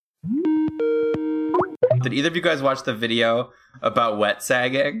Did either of you guys watch the video about wet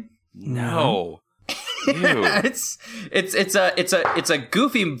sagging? No. it's a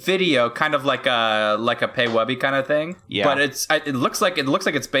goofy video, kind of like a Pay Webby kind of thing. Yeah. But it looks like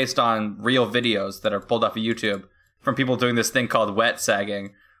it's based on real videos that are pulled off of YouTube from people doing this thing called wet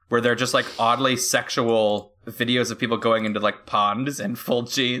sagging, where they're just like oddly sexual videos of people going into like ponds in full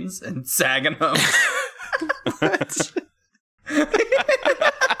jeans and sagging them. What?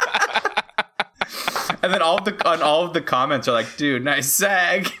 And then all of the comments are like, "Dude, nice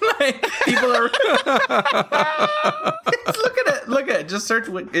sag." Like people are. Look at it. Just search.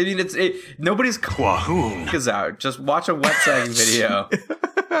 I mean, nobody's Quahoon is out. Just watch a wet sagging video.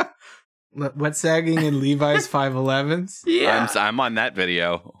 Wet sagging in Levi's 511s. Yeah, I'm on that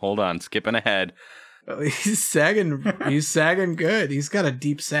video. Hold on, skipping ahead. Oh, he's sagging good. He's got a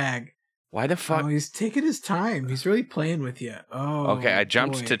deep sag. Why the fuck? Oh, he's taking his time. He's really playing with you. Oh, okay, I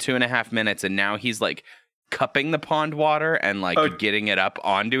jumped to 2.5 minutes, and now he's like cupping the pond water and like getting it up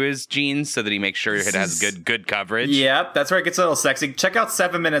onto his jeans so that he makes sure it has good coverage. Yep, that's where it gets a little sexy. Check out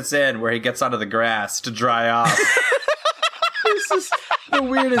 7 minutes in where he gets onto the grass to dry off. This is the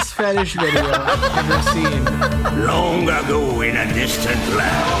weirdest fetish video I've ever seen. Long ago in a distant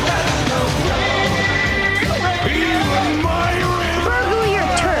land.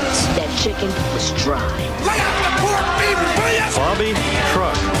 That chicken was dry. Lay out the pork beef, please! Bobby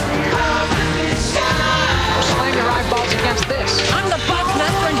Truck. Slam your eyeballs against this. I'm the boss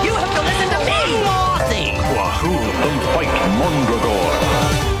master and you have to listen to me. Nothing. Wahoo! Don't fight Mondragor.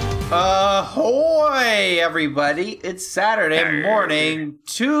 Ahoy, everybody! It's Saturday morning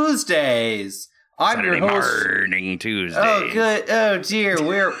Tuesdays. I'm Saturday your host. morning Tuesdays. Oh, good. Oh, dear.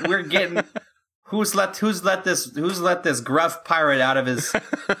 We're getting. Who's let this gruff pirate out of his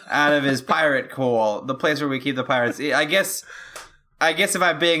pirate cool, the place where we keep the pirates. I guess if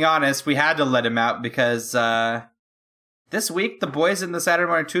I'm being honest, we had to let him out because this week the boys in the Saturday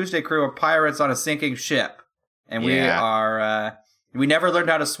Morning Tuesday crew are pirates on a sinking ship, and we never learned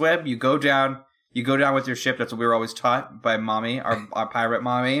how to swim. You go down with your ship. That's what we were always taught by mommy, our pirate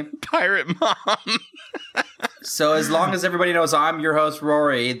mommy. Pirate mom. So as long as everybody knows I'm your host,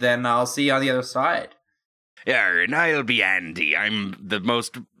 Rory, then I'll see you on the other side. Yeah, and I'll be Andy. I'm the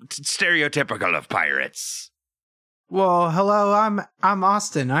most stereotypical of pirates. Well, hello, I'm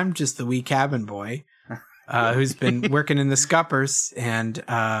Austin. I'm just the wee cabin boy who's been working in the scuppers and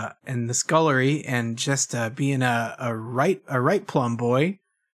in the scullery and just being a right plum boy.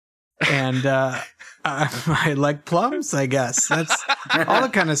 And I like plums, I guess. That's all the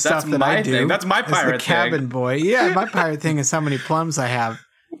kind of stuff that I do. Thing. That's my pirate the cabin boy. Yeah, my pirate thing is how many plums I have.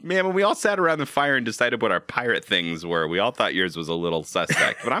 Man, when we all sat around the fire and decided what our pirate things were, we all thought yours was a little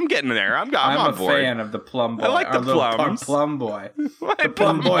suspect. But I'm getting there. I'm on board. I'm a fan of the plum boy. I like the plums. Plum boy. My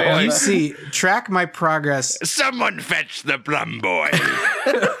plum boy. You see, track my progress. Someone fetch the plum boy.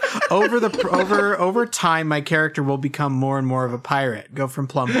 Over time, my character will become more and more of a pirate. Go from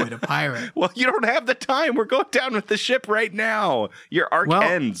plum boy to pirate. Well, you don't have the time. We're going down with the ship right now. Your arc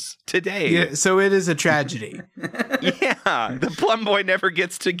ends today. Yeah, so it is a tragedy. Yeah, the plum boy never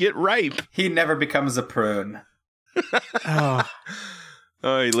gets to get ripe. He never becomes a prune. Oh,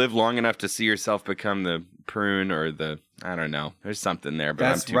 you live long enough to see yourself become the prune or the, I don't know. There's something there. But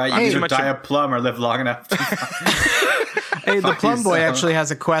That's right. You either die a plum or live long enough to Hey, the plum boy actually has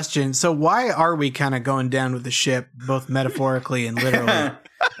a question. So why are we kind of going down with the ship, both metaphorically and literally?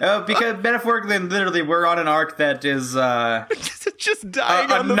 Because metaphorically and literally, we're on an arc that is just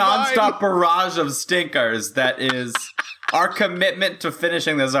dying on the nonstop barrage of stinkers. That is our commitment to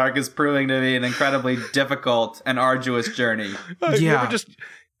finishing this arc is proving to be an incredibly difficult and arduous journey. Yeah.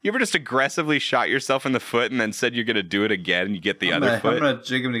 You ever just aggressively shot yourself in the foot and then said you're going to do it again and you get the other foot? I'm going to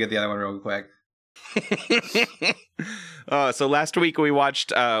jig him to get the other one real quick. So last week we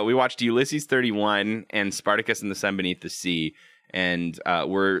watched Ulysses 31 and Spartacus and the Sun Beneath the Sea, and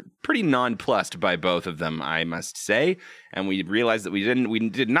we're pretty nonplussed by both of them, I must say. And we realized that we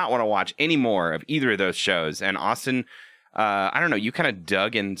did not want to watch any more of either of those shows. And Austin, I don't know, you kind of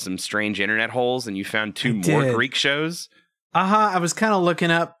dug in some strange internet holes and you found two more Greek shows. I was kind of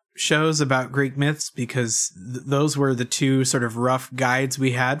looking up shows about Greek myths because those were the two sort of rough guides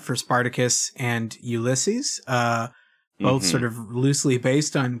we had for Spartacus and Ulysses, both sort of loosely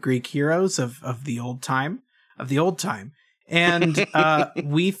based on Greek heroes of the old time. And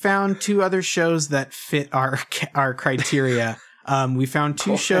we found two other shows that fit our criteria. We found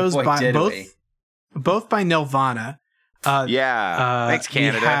two shows by both by Nelvana. Thanks,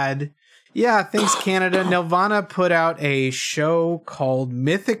 Canada. Thanks, Canada. Nelvana put out a show called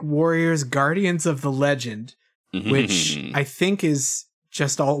Mythic Warriors Guardians of the Legend, which I think is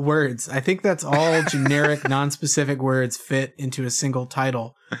just all words. I think that's all generic, non-specific words fit into a single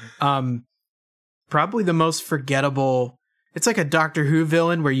title. Probably the most forgettable. It's like a Doctor Who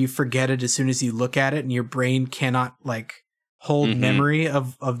villain where you forget it as soon as you look at it, and your brain cannot like hold memory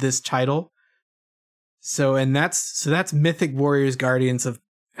of this title. So that's Mythic Warriors Guardians of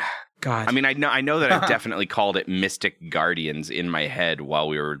God. I mean, I know that I definitely called it Mystic Guardians in my head while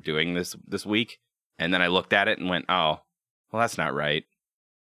we were doing this week, and then I looked at it and went, "Oh, well, that's not right.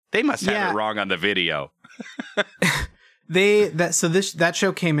 They must have it wrong on the video." That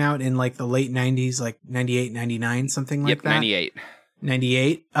show came out in like the late 90s, like 98, 99, something like that. 98.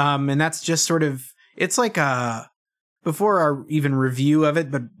 98. And that's just sort of, it's like before our even review of it,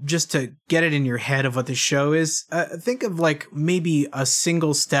 but just to get it in your head of what the show is, think of like maybe a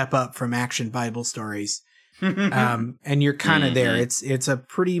single step up from Action Bible Stories. And you're kind of there. It's a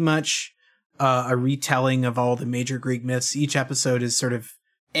pretty much a retelling of all the major Greek myths. Each episode is sort of,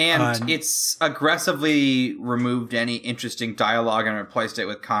 and it's aggressively removed any interesting dialogue and replaced it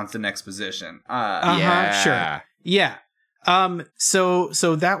with constant exposition. Sure. Yeah. So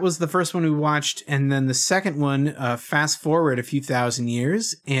that was the first one we watched, and then the second one, fast forward a few thousand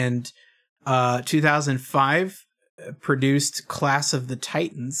years, and 2005 produced Class of the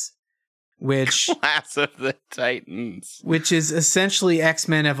Titans, which is essentially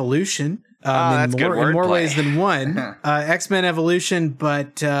X-Men Evolution. That's good wordplay. In more ways than one. X-Men Evolution,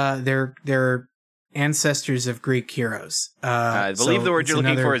 but they're ancestors of Greek heroes. I believe the word you're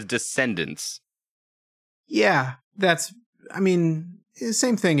looking for is descendants. Yeah,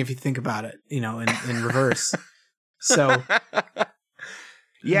 same thing if you think about it, in reverse. So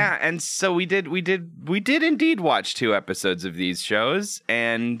yeah, and so we did indeed watch 2 episodes of these shows,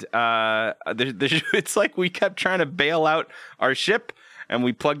 and it's like we kept trying to bail out our ship, and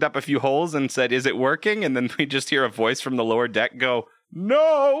we plugged up a few holes and said, "Is it working?" And then we just hear a voice from the lower deck go,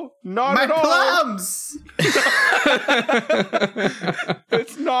 "No, not My at all. plums!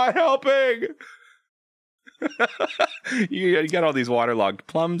 It's not helping." You got all these waterlogged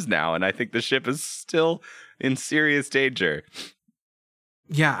plums now, and I think the ship is still in serious danger.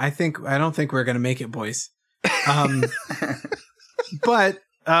 Yeah, I don't think we're gonna make it, boys. But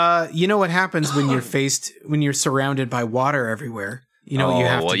you know what happens when you're surrounded by water everywhere? You know what you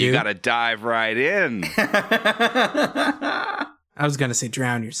have to do? You gotta dive right in. I was gonna say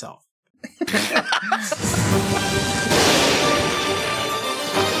drown yourself.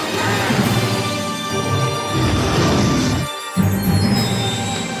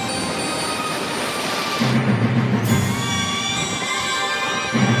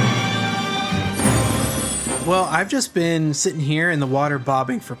 Well, I've just been sitting here in the water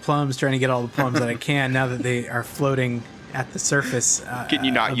bobbing for plums, trying to get all the plums that I can now that they are floating at the surface. Can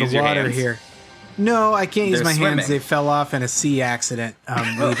you not of use the your water hands? here? No, I can't use They're my swimming. hands. They fell off in a sea accident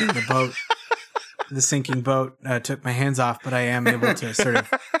leaving the boat. The sinking boat took my hands off, but I am able to sort of...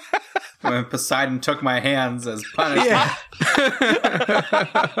 When Poseidon took my hands as punishment.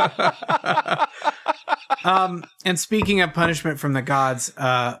 Yeah. And speaking of punishment from the gods,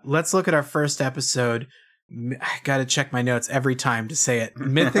 let's look at our first episode. I gotta check my notes every time to say it.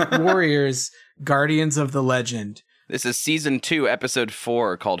 Mythic Warriors, Guardians of the Legend. This is season 2, episode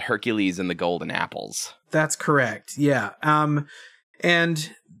 4, called Hercules and the Golden Apples. That's correct. Yeah.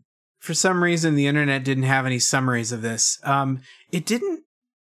 And for some reason, the internet didn't have any summaries of this. It didn't.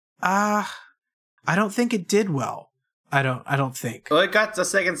 I don't think it did well. I don't think. Well, it got a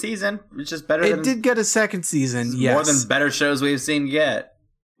second season, which is better. It did get a second season. Yes. More than better shows we've seen yet.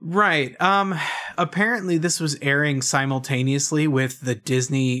 Right. Apparently this was airing simultaneously with the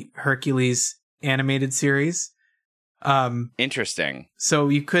Disney Hercules animated series. Interesting. So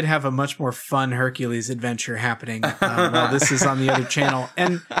you could have a much more fun Hercules adventure happening while this is on the other channel.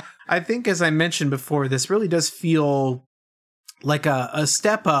 And I think, as I mentioned before, this really does feel like a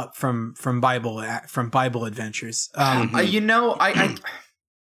step up from Bible Adventures. I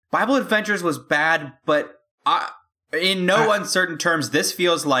Bible Adventures was bad, but in no uncertain terms, this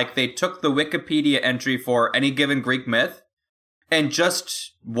feels like they took the Wikipedia entry for any given Greek myth and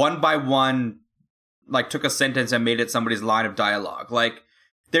just one by one, like, took a sentence and made it somebody's line of dialogue. Like,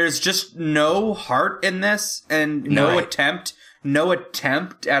 there's just no heart in this, and no attempt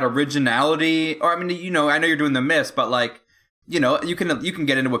at originality. Or, I mean, I know you're doing the myths, but, like, you can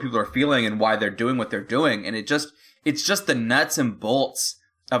get into what people are feeling and why they're doing what they're doing, and it's just the nuts and bolts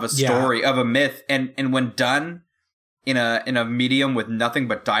of a story, of a myth, and when done in a medium with nothing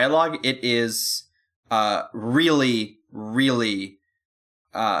but dialogue, it is really, really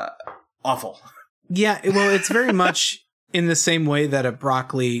awful. Yeah, well, it's very much in the same way that a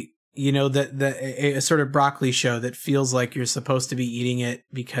broccoli you know, a sort of broccoli show that feels like you're supposed to be eating it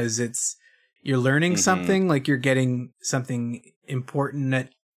because you're learning something, like you're getting something important that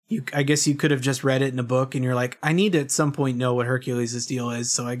I guess you could have just read it in a book and you're like, I need to at some point know what Hercules' deal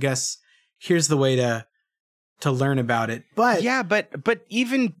is. So I guess here's the way to learn about it. But yeah, but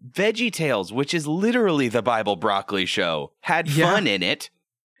even VeggieTales, which is literally the Bible broccoli show, had fun in it.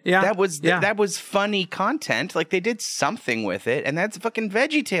 Yeah, that was funny content. Like they did something with it, and that's fucking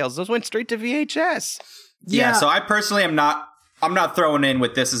VeggieTales. Those went straight to VHS. Yeah. So I personally I'm not throwing in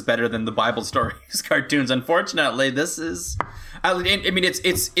with this is better than the Bible stories cartoons. Unfortunately, this is. I mean,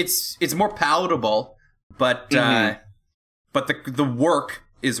 it's more palatable, but the work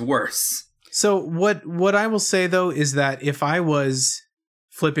is worse. So what I will say though is that if I was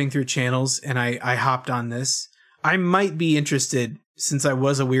flipping through channels and I hopped on this, I might be interested since I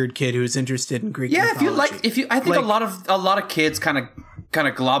was a weird kid who was interested in Greek mythology. I think a lot of kids kind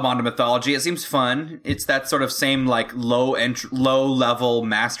of glob onto mythology. It seems fun. It's that sort of same like low level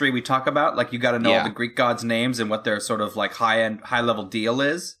mastery we talk about. Like you got to know all the Greek gods' names and what their sort of like high level deal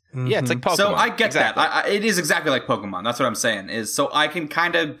is. Yeah, it's like Pokemon. So I get that. It is exactly like Pokemon. That's what I'm saying. Is so I can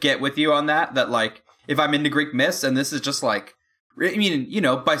kind of get with you on that. That like if I'm into Greek myths and this is just like. I mean, you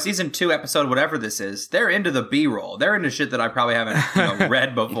know, by season 2, episode whatever this is, they're into the B-roll. They're into shit that I probably haven't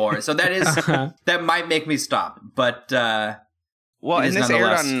read before. So that is that might make me stop. But well, and this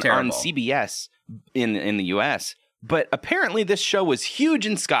aired on CBS in the US. But apparently, this show was huge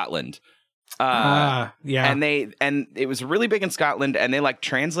in Scotland. Yeah, and it was really big in Scotland, and they like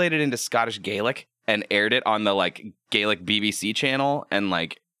translated into Scottish Gaelic and aired it on the like Gaelic BBC channel, and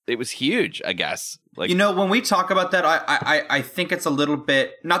like it was huge, I guess. Like, you know, when we talk about that, I think it's a little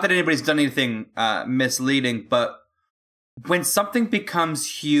bit, not that anybody's done anything misleading, but when something becomes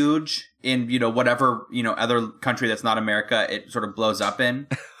huge in, you know, whatever, you know, other country that's not America, it sort of blows up in.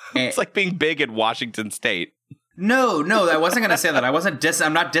 It's like being big in Washington State. No, I wasn't going to say that.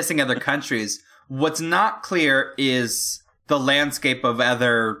 I'm not dissing other countries. What's not clear is the landscape of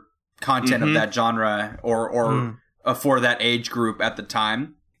other content of that genre or for that age group at the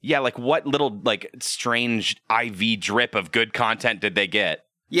time. Yeah, like what little like strange IV drip of good content did they get?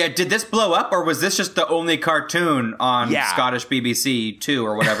 Yeah, did this blow up or was this just the only cartoon on Scottish BBC 2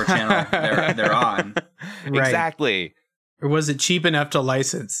 or whatever channel they're on? Right. Exactly. Or was it cheap enough to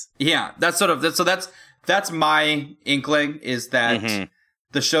license? Yeah, that's my inkling is that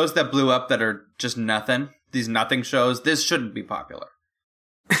the shows that blew up that are just nothing, these nothing shows, this shouldn't be popular.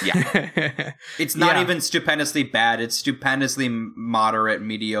 Yeah. It's not even stupendously bad. It's stupendously moderate,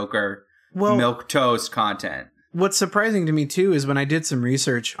 mediocre, milquetoast content. What's surprising to me, too, is when I did some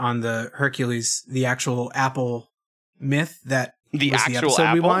research on the Hercules, the actual Apple myth that was the episode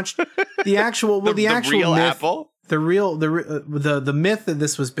apple? we watched. The actual, well, the actual real myth, apple? the myth that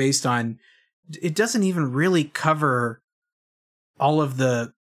this was based on, it doesn't even really cover all of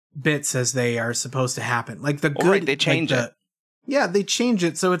the bits as they are supposed to happen. Like the good, right, they change it. Yeah, they change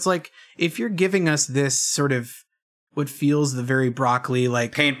it. So it's like, if you're giving us this sort of what feels the very broccoli,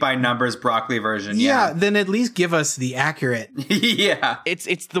 like paint by numbers broccoli version. Yeah, then at least give us the accurate. Yeah.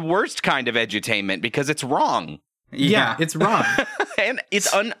 It's the worst kind of edutainment because it's wrong. Yeah, it's wrong. And it's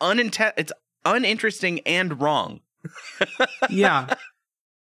it's uninteresting and wrong. Yeah.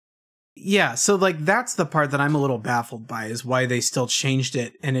 Yeah, so like that's the part that I'm a little baffled by is why they still changed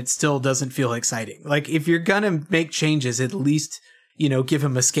it and it still doesn't feel exciting. Like if you're gonna make changes, at least, you know, give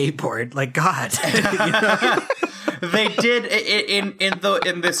him a skateboard. Like God. You know? They did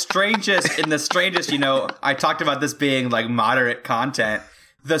in the strangest, you know, I talked about this being like moderate content.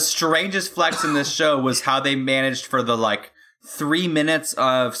 The strangest flex in this show was how they managed for the like 3 minutes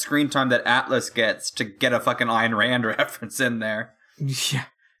of screen time that Atlas gets to get a fucking Ayn Rand reference in there. Yeah.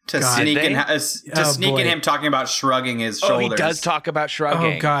 To sneak in him talking about shrugging his shoulders. Oh, he does talk about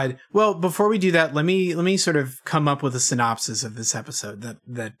shrugging. Oh God. Well, before we do that, let me sort of come up with a synopsis of this episode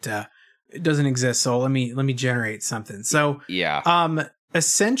that it doesn't exist. So let me generate something. So yeah.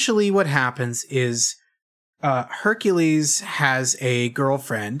 Essentially, what happens is Hercules has a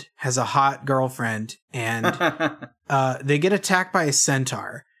hot girlfriend, and they get attacked by a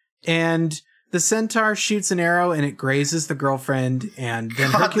centaur, and the centaur shoots an arrow and it grazes the girlfriend, and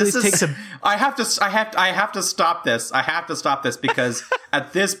then Hercules takes a. I have to stop this. I have to stop this because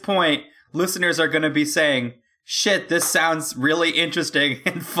at this point, listeners are going to be saying, "Shit, this sounds really interesting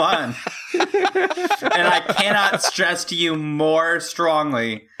and fun," and I cannot stress to you more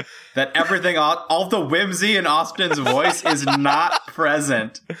strongly that everything, all the whimsy in Austin's voice is not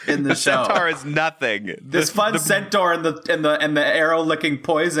present in the show. Centaur is nothing. This fun centaur and the arrow licking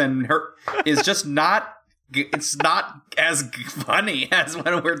poison is just not it's not as funny as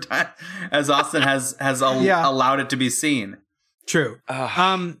when we're as Austin has allowed it to be seen. True.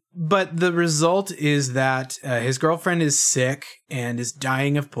 But the result is that his girlfriend is sick and is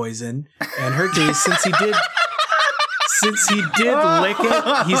dying of poison, and Hercules, since he did lick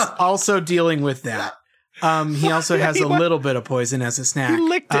it, he's also dealing with that. He also has a little bit of poison as a snack. He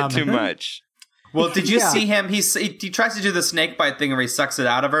licked it too much. Well, did you see him? He tries to do the snake bite thing where he sucks it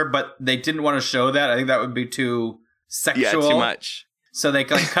out of her, but they didn't want to show that. I think that would be too sexual. Yeah, too much. So they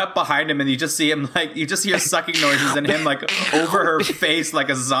cut behind him, and you just see him you just hear sucking noises and him over her face like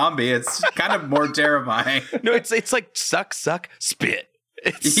a zombie. It's kind of more terrifying. No, it's like suck, spit.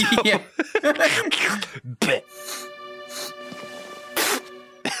 It's so... Bit.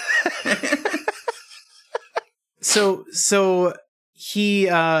 So he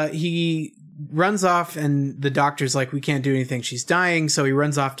runs off, and the doctor's like, we can't do anything, she's dying. So he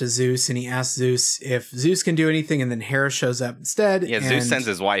runs off to Zeus, and he asks Zeus if Zeus can do anything, and then Hera shows up instead. Yeah, Zeus sends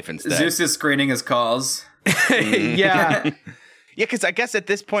his wife instead. Zeus is screening his calls. Yeah. Yeah, because I guess at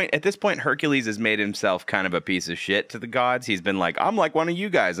this point, Hercules has made himself kind of a piece of shit to the gods. He's been like, I'm like one of you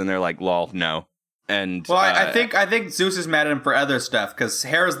guys, and they're like, lol, no. And well, I think Zeus is mad at him for other stuff, because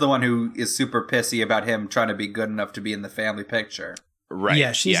Hera's the one who is super pissy about him trying to be good enough to be in the family picture. Right.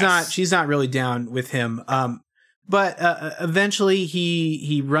 Yeah, she's not really down with him. But eventually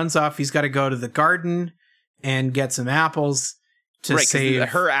he runs off. He's got to go to the garden and get some apples to save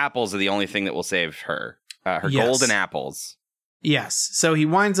her. Apples are the only thing that will save her. Her golden apples. Yes. So he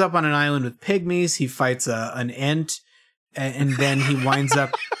winds up on an island with pygmies. He fights an Ent, and then he winds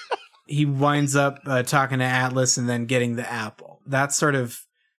up talking to Atlas and then getting the apple. That's sort of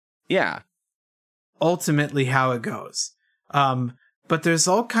ultimately how it goes. But there's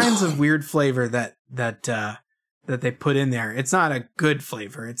all kinds of weird flavor that they put in there. It's not a good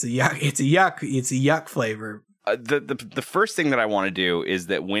flavor. It's a yuck flavor. The first thing that I want to do is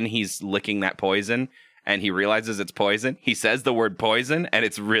that when he's licking that poison and he realizes it's poison, he says the word poison, and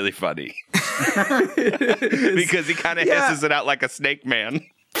it's really funny because he kind of hisses it out like a snake man.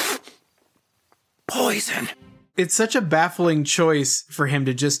 Poison. It's such a baffling choice for him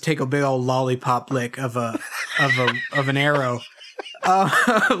to just take a big old lollipop lick of an arrow.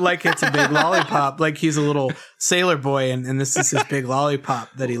 Like it's a big lollipop, like he's a little sailor boy, and this is his big lollipop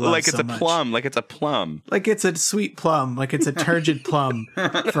that he loves like it's so a much. plum, like it's a plum, like it's a sweet plum, like it's a turgid plum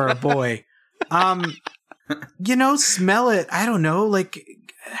for a boy. Smell it. I don't know. Like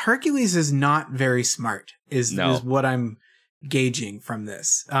Hercules is not very smart. Is what I'm gauging from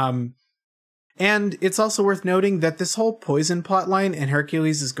this. And it's also worth noting that this whole poison plotline and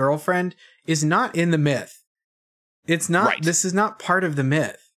Hercules' girlfriend is not in the myth. It's not. Right. This is not part of the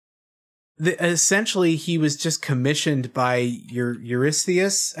myth. Essentially, he was just commissioned by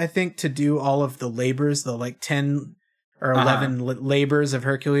Eurystheus, I think, to do all of the labors, the 10 or 11 labors of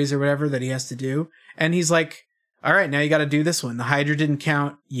Hercules or whatever that he has to do. And he's like, all right, now you got to do this one. The Hydra didn't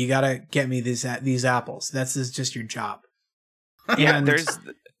count. You got to get me these apples. That's just your job. Yeah,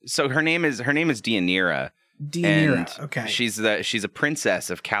 so her name is Deianira. Deianira, okay. She's a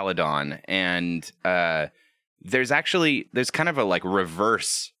princess of Caledon, and there's kind of a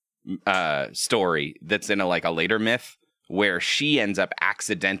reverse story that's in a later myth where she ends up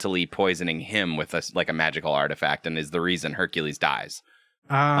accidentally poisoning him with a magical artifact and is the reason Hercules dies.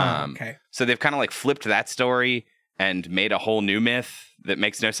 Okay. So they've kind of flipped that story and made a whole new myth that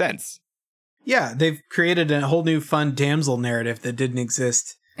makes no sense. Yeah, they've created a whole new fun damsel narrative that didn't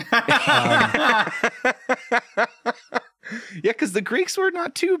exist. Yeah, because the Greeks were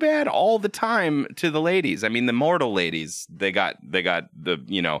not too bad all the time to the ladies. I mean, the mortal ladies, they got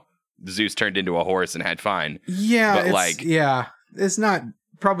the Zeus turned into a horse and had fine. Yeah, but it's not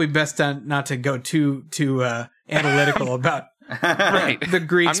probably best not to go too analytical about the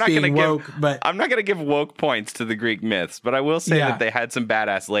Greeks being woke. But I'm not going to give woke points to the Greek myths, but I will say that they had some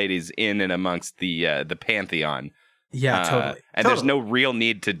badass ladies in and amongst the pantheon. Yeah, totally. And there's no real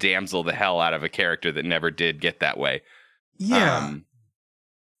need to damsel the hell out of a character that never did get that way. Yeah.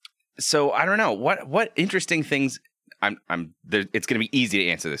 So I don't know what interesting things. It's going to be easy to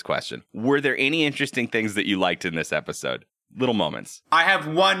answer this question. Were there any interesting things that you liked in this episode? Little moments. I have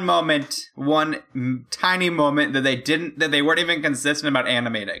one tiny moment that they weren't even consistent about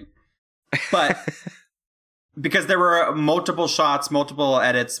animating, but. Because there were multiple shots, multiple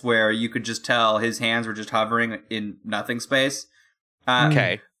edits where you could just tell his hands were just hovering in nothing space.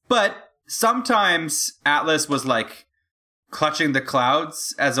 Okay. But sometimes Atlas was clutching the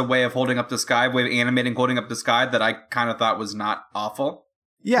clouds as a way of holding up the sky, way of animating holding up the sky that I kind of thought was not awful.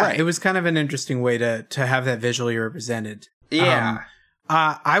 Yeah, right. It was kind of an interesting way to have that visually represented. Yeah.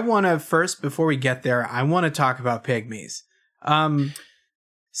 I want to first, before we get there, I want to talk about pygmies.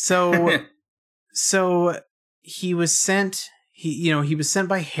 So he was sent. He was sent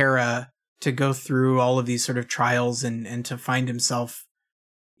by Hera to go through all of these sort of trials and to find himself,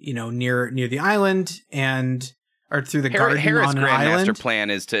 near the island or through the garden Hera's on an grandmaster island. plan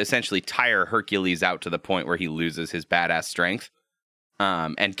is to essentially tire Hercules out to the point where he loses his badass strength.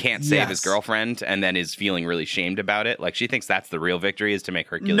 And can't save his girlfriend, and then is feeling really shamed about it. Like, she thinks that's the real victory, is to make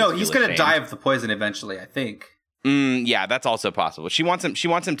Hercules. No, he's going to die of the poison eventually, I think. Yeah, that's also possible. She wants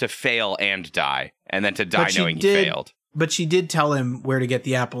him to fail and die, and then to die knowing he failed. But she did tell him where to get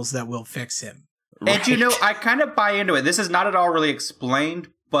the apples that will fix him. Right. And I kind of buy into it. This is not at all really explained,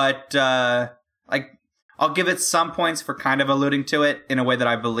 but I'll give it some points for kind of alluding to it in a way that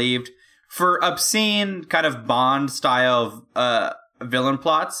I believed. For obscene kind of Bond style villain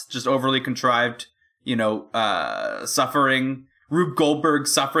plots, just overly contrived, suffering, Rube Goldberg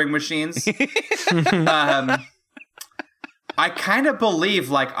suffering machines. I kind of believe,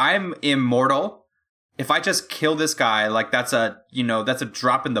 like, I'm immortal. If I just kill this guy, like, that's a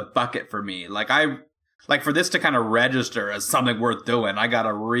drop in the bucket for me. Like, for this to kind of register as something worth doing, I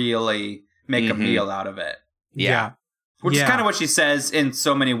gotta really make a meal out of it. Yeah. Which is kind of what she says in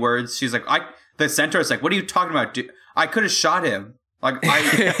so many words. She's like, the Centaur's like, what are you talking about? I could have shot him. Like,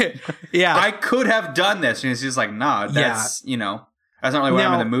 I could have done this. And she's like, nah, that's, that's not really what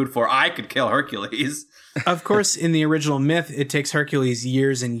I'm in the mood for. I could kill Hercules. Of course, in the original myth, it takes Hercules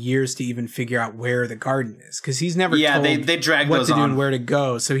years and years to even figure out where the garden is. Because he's never told they drag what those to do on. and where to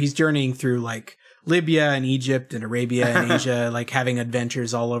go. So he's journeying through, like, Libya and Egypt and Arabia and Asia, like, having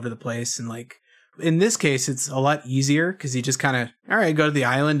adventures all over the place. And, like, in this case, it's a lot easier because he just kind of, all right, go to the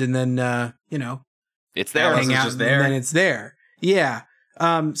island and then, it's there. Hang out, and then it's there. Yeah.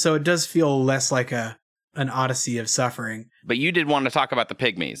 So it does feel less like an odyssey of suffering. But you did want to talk about the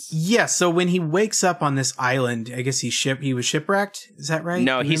pygmies. Yeah. So when he wakes up on this island, I guess he was shipwrecked. Is that right?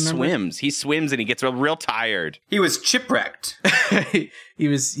 No, he swims. He swims and he gets real tired. He was chipwrecked. He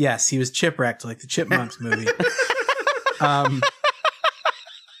was chipwrecked, like the Chipmunks movie.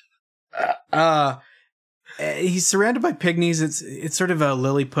 He's surrounded by pygmies. It's sort of a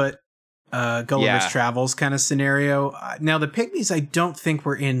Lilliput, Gulliver's Travels kind of scenario. Now the pygmies, I don't think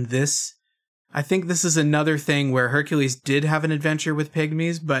were in this. I think this is another thing where Hercules did have an adventure with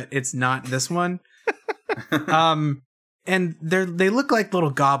pygmies, but it's not this one. And they look like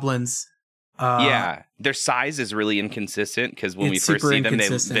little goblins. Their size is really inconsistent because when we first see them,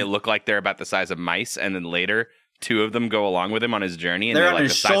 they look like they're about the size of mice, and then later 2 of them go along with him on his journey, and they're on like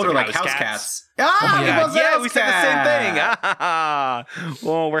his the size shoulder of like house cats. We said the same thing.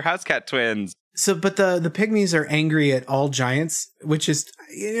 Well, we're house cat twins. So, but the pygmies are angry at all giants, which is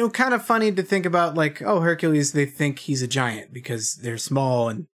kind of funny to think about. Like, oh, Hercules, they think he's a giant because they're small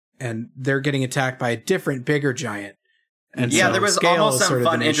and they're getting attacked by a different, bigger giant. And there was almost some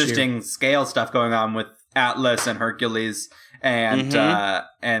fun, interesting scale stuff going on with Atlas and Hercules and the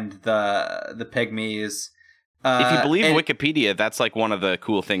pygmies. If you believe Wikipedia, that's like one of the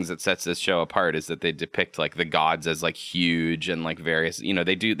cool things that sets this show apart is that they depict like the gods as like huge and like various,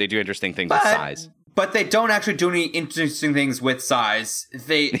 they do interesting things with size. But they don't actually do any interesting things with size.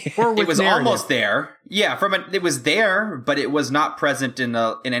 It was narrative. almost there. Yeah, it was there, but it was not present in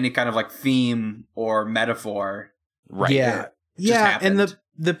any kind of like theme or metaphor. Right. Yeah. Yeah, and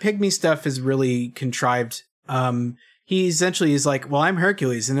the pygmy stuff is really contrived. He essentially is like, well, I'm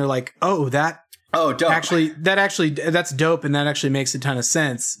Hercules, and they're like, oh, dope. That's dope, and that actually makes a ton of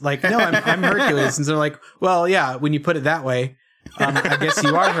sense. Like, no, I'm Hercules, and so they're like, well, yeah, when you put it that way, I guess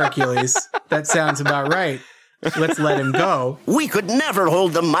you are Hercules. That sounds about right. Let's let him go. We could never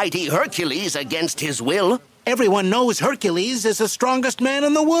hold the mighty Hercules against his will. Everyone knows Hercules is the strongest man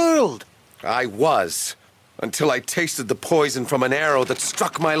in the world. I was, until I tasted the poison from an arrow that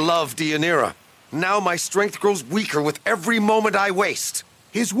struck my love, Deianira. Now my strength grows weaker with every moment I waste.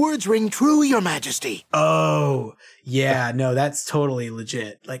 His words ring true, Your Majesty. Oh, yeah, no, that's totally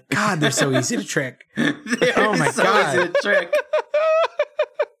legit. Like, God, they're so easy to trick. Oh my God. Easy to trick.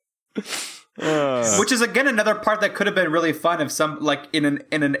 Which is again another part that could have been really fun if some like in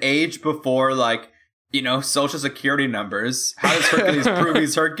an age before like social security numbers. How does Hercules prove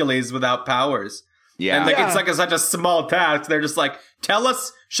he's Hercules without powers? Yeah, and it's like such a small task. They're just like,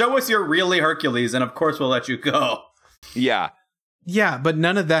 show us you're really Hercules, and of course we'll let you go. Yeah. Yeah, but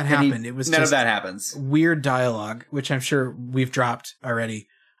none of that happened. It was none just of that happens. Weird dialogue, which I'm sure we've dropped already.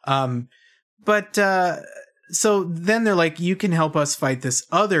 So then they're like, you can help us fight this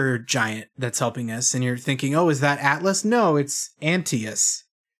other giant that's helping us. And you're thinking, oh, is that Atlas? No, it's Antaeus.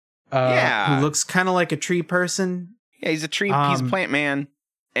 Who looks kind of like a tree person. Yeah, he's a tree. He's a plant man,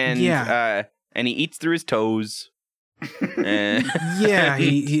 and and he eats through his toes. Yeah,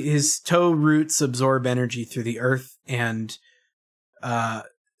 his toe roots absorb energy through the earth, and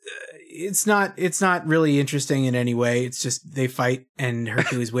it's not really interesting in any way. It's just they fight and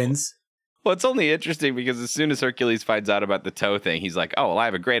Hercules wins. Well, it's only interesting because as soon as Hercules finds out about the toe thing, he's like, "Oh, well, I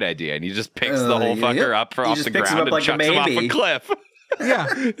have a great idea," and he just picks the whole fucker up off the ground and chucks him off a cliff. Yeah,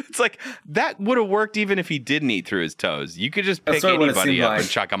 it's like that would have worked even if he didn't eat through his toes. You could just pick anybody up and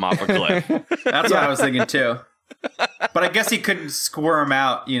chuck him off a cliff. That's what I was thinking too. But I guess he couldn't squirm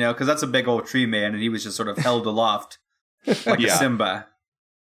out, because that's a big old tree man, and he was just sort of held aloft like a Simba.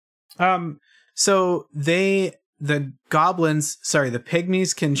 So the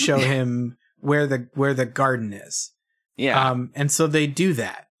pygmies can show him where the garden is. Yeah. And so they do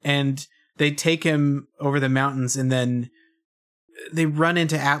that, and they take him over the mountains, and then they run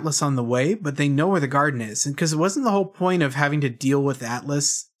into Atlas on the way, but they know where the garden is. And because it wasn't the whole point of having to deal with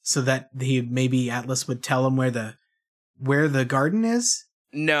Atlas so that maybe Atlas would tell him where the garden is?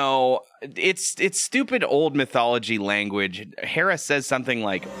 No, it's stupid old mythology language. Hera says something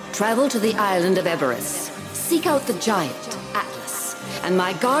like, "Travel to the island of Eberus. Seek out the giant, Atlas, and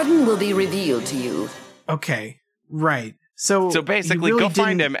my garden will be revealed to you." Okay, right. So basically, go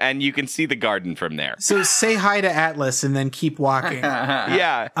find him, and you can see the garden from there. So say hi to Atlas, and then keep walking.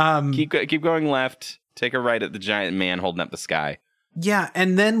 Yeah. Keep going left. Take a right at the giant man holding up the sky. Yeah,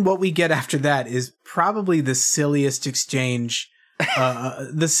 and then what we get after that is probably the silliest exchange,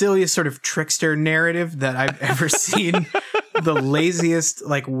 the silliest sort of trickster narrative that I've ever seen. The laziest,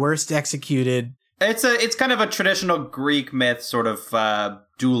 worst executed. It's kind of a traditional Greek myth sort of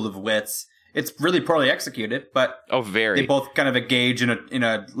duel of wits. It's really poorly executed, but very. They both kind of engage in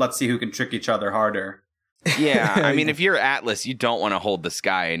a let's see who can trick each other harder. Yeah, I mean, if you're Atlas, you don't want to hold the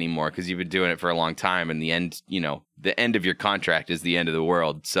sky anymore because you've been doing it for a long time, and the end, the end of your contract is the end of the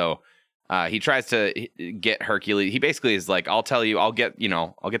world. So he tries to get Hercules. He basically is like, "I'll tell you, I'll get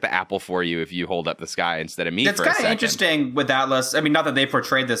the apple for you if you hold up the sky instead of me." It's kind of interesting with Atlas. I mean, not that they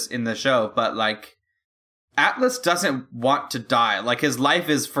portrayed this in the show, but Atlas doesn't want to die. His life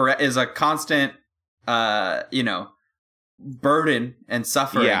is a constant, burden and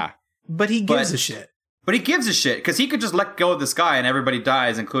suffering. Yeah, but he gives a shit. But he gives a shit because he could just let go of the sky and everybody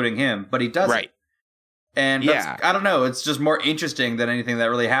dies, including him. But he doesn't. Right. And I don't know. It's just more interesting than anything that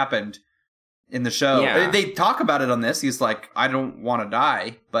really happened in the show. Yeah. They talk about it on this. He's like, I don't want to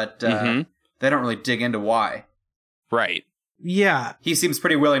die, but they don't really dig into why. Right. Yeah. He seems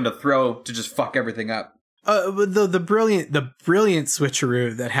pretty willing to just fuck everything up. The brilliant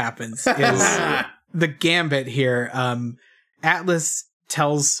switcheroo that happens is the gambit here. Atlas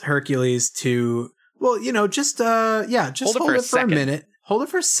tells Hercules to, just hold it for a minute. Hold it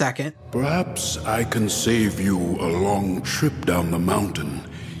for a second. "Perhaps I can save you a long trip down the mountain.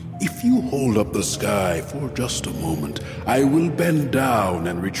 If you hold up the sky for just a moment, I will bend down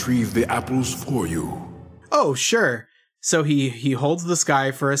and retrieve the apples for you." Oh, sure. So he holds the sky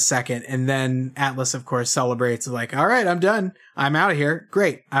for a second, and then Atlas, of course, celebrates like, "All right, I'm done. I'm out of here.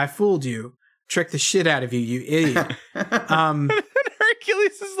 Great. I fooled you. Tricked the shit out of you, you idiot."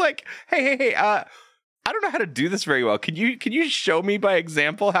 Hercules is like, hey, I don't know how to do this very well. Can you show me by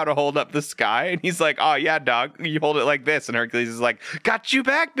example how to hold up the sky? And he's like, "Oh yeah, dog. You hold it like this." And Hercules is like, "Got you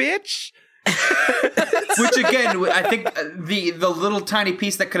back, bitch." Which again, I think the little tiny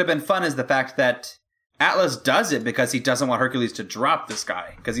piece that could have been fun is the fact that Atlas does it because he doesn't want Hercules to drop the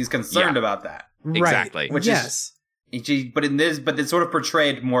sky because he's concerned about that. Exactly. Right. But it's sort of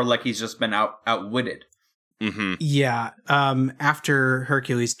portrayed more like he's just been outwitted. Mm-hmm. Yeah. After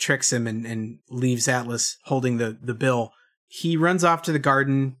Hercules tricks him and leaves Atlas holding the bill, he runs off to the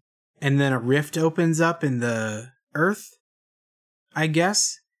garden, and then a rift opens up in the earth, I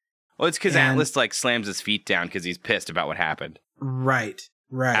guess. Well, it's because Atlas slams his feet down because he's pissed about what happened. Right.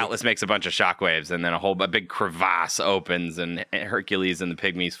 Atlas makes a bunch of shockwaves, and then a big crevasse opens, and Hercules and the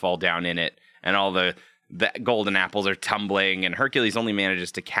pygmies fall down in it, and all the golden apples are tumbling, and Hercules only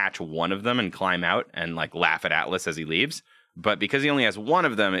manages to catch one of them and climb out and laugh at Atlas as he leaves. But because he only has one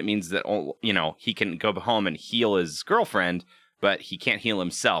of them, it means that he can go home and heal his girlfriend, but he can't heal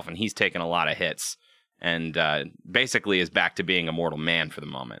himself, and he's taken a lot of hits, and basically is back to being a mortal man for the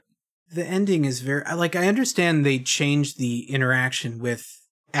moment. The ending is very I understand they changed the interaction with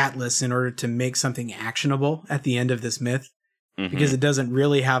Atlas in order to make something actionable at the end of this myth, because it doesn't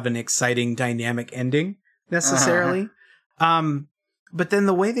really have an exciting dynamic ending necessarily. But then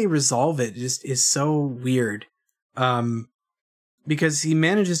the way they resolve it just is so weird. Because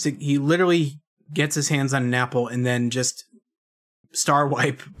he literally gets his hands on an apple and then just star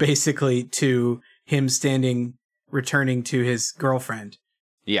wipe basically to him standing returning to his girlfriend.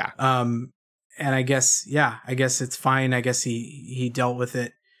 Yeah. And I guess it's fine. I guess he dealt with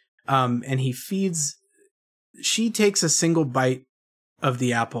it. And he feeds. She takes a single bite of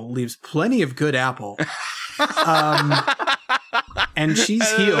the apple, leaves plenty of good apple. And she's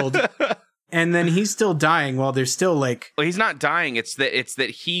healed. And then he's still dying while they're still like... Well, he's not dying. It's that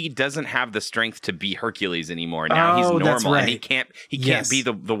he doesn't have the strength to be Hercules anymore. Now he's normal, that's right. and he can't be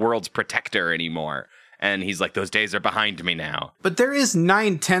the world's protector anymore. And he's like, those days are behind me now. But there is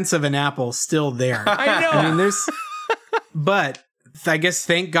 9/10 of an apple still there. I know. I mean, there's... But I guess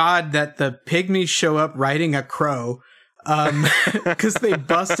thank God that the pygmies show up riding a crow. Because they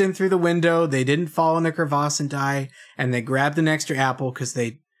bust in through the window. They didn't fall in a crevasse and die. And they grabbed an extra apple because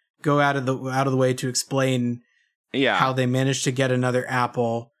they... go out of the way to explain how they managed to get another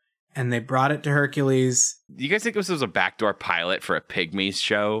apple, and they brought it to Hercules. Do you guys think this was a backdoor pilot for a Pygmies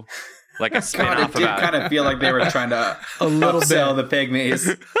show? Like a spin-off it did kind of feel like they were trying to upsell the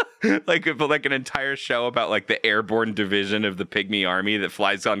Pygmies. like an entire show about like the airborne division of the Pygmy army that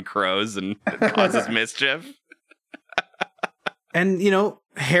flies on crows and causes mischief. And,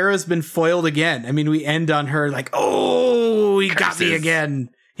 Hera's been foiled again. I mean, we end on her like, oh, he got me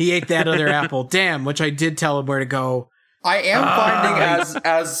again. He ate that other apple. Damn, which I did tell him where to go. I am finding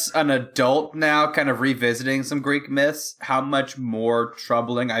as an adult now, kind of revisiting some Greek myths, how much more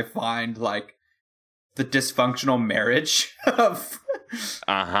troubling I find like the dysfunctional marriage of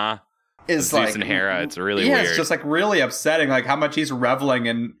is Zeus like and Hera. It's really weird. It's just like really upsetting, like how much he's reveling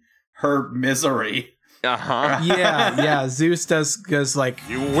in her misery. Yeah. Zeus does like,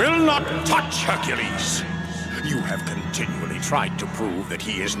 you will not touch Hercules. You have continually tried to prove that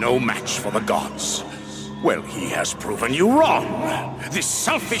he is no match for the gods. Well, he has proven you wrong. This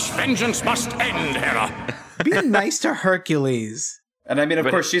selfish vengeance must end, Hera. Be nice to Hercules. And I mean, of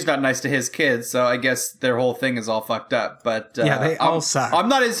course, she's not nice to his kids, so I guess their whole thing is all fucked up. But they all suck. I'm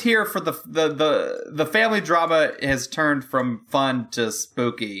not as here for the family drama has turned from fun to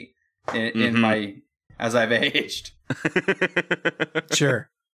spooky in my as I've aged. Sure.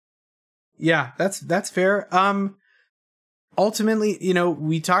 Yeah, that's fair. Ultimately,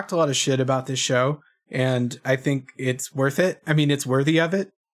 we talked a lot of shit about this show, and I think it's worth it. I mean, it's worthy of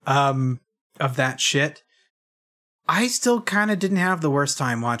it. Of that shit. I still kind of didn't have the worst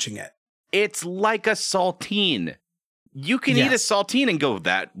time watching it. It's like a saltine. You can eat a saltine and go,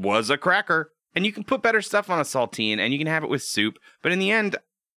 that was a cracker. And you can put better stuff on a saltine, and you can have it with soup. But in the end,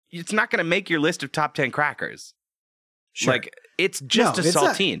 it's not going to make your list of top 10 crackers. Sure. Like, it's just a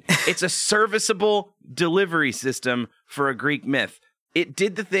saltine. It's a serviceable delivery system for a Greek myth. It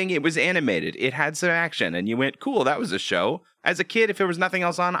did the thing. It was animated. It had some action. And you went, cool, that was a show. As a kid, if there was nothing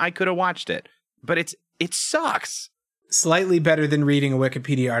else on, I could have watched it. But it sucks. Slightly better than reading a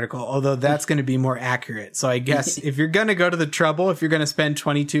Wikipedia article, although that's going to be more accurate. So I guess if you're going to go to the trouble, if you're going to spend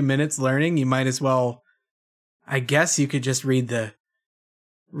 22 minutes learning, you might as well, I guess you could just read the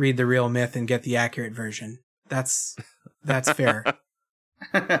real myth and get the accurate version. That's fair.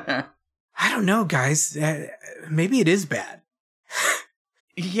 I don't know, guys. Maybe it is bad.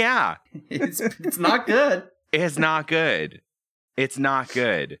 Yeah. It's not good. It's not good. It's not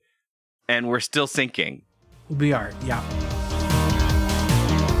good. And we're still sinking. We are, yeah.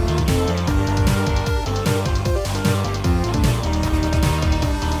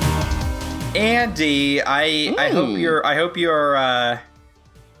 Andy, I hope you're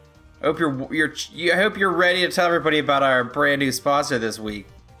ready to tell everybody about our brand new sponsor this week.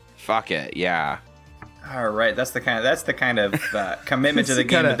 Fuck it, yeah. All right, that's the kind of commitment to the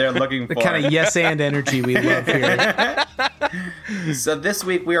game that they're looking for. The kind of yes and energy we love here. So this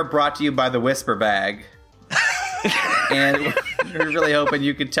week we are brought to you by the Whisper Bag. And we're really hoping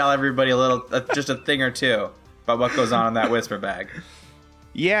you could tell everybody just a thing or two about what goes on in that Whisper Bag.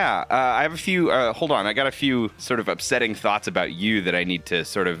 Yeah, I have a few, hold on, I got a few sort of upsetting thoughts about you that I need to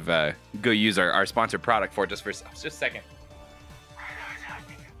sort of go use our sponsored product for just a second.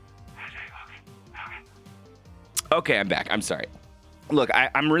 Okay, I'm back. I'm sorry. Look,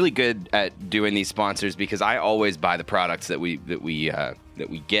 I'm really good at doing these sponsors because I always buy the products that we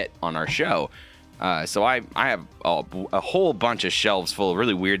get on our show. So I have a whole bunch of shelves full of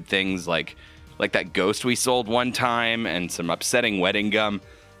really weird things like that ghost we sold one time and some upsetting wedding gum.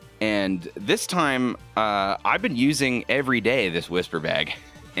 And this time, I've been using every day this Whisper Bag,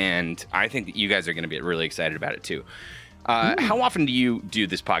 and I think that you guys are going to be really excited about it too. How often do you do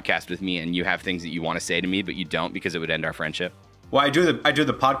this podcast with me and you have things that you want to say to me, but you don't because it would end our friendship? Well, I do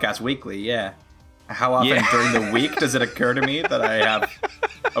the podcast weekly, yeah. How often during the week does it occur to me that I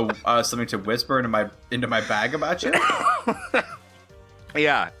have something to whisper into my bag about you?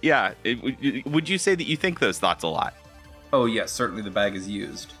 Yeah. Would you say that you think those thoughts a lot? Oh yes, certainly the bag is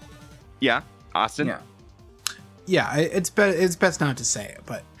used. Yeah, Austin. Yeah, it's best not to say it,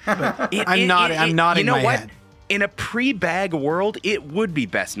 but I'm nodding you know my what? head. In a pre-bag world, it would be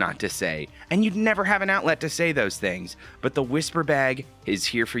best not to say, and you'd never have an outlet to say those things. But the whisper bag is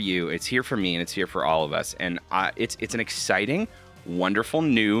here for you. It's here for me, and it's here for all of us. And it's an exciting, wonderful,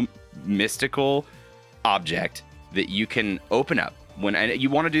 new, mystical object that you can open up and you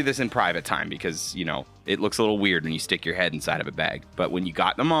want to do this in private time because it looks a little weird when you stick your head inside of a bag. But when you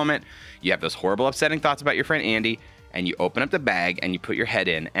got the moment, you have those horrible, upsetting thoughts about your friend Andy, and you open up the bag and you put your head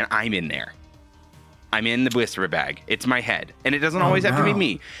in, and I'm in there. I'm in the whisper bag. It's my head. And it doesn't always have to be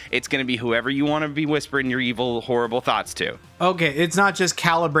me. It's going to be whoever you want to be whispering your evil, horrible thoughts to. Okay, it's not just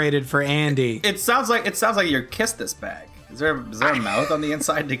calibrated for Andy. It sounds like you kiss this bag. Is there a mouth on the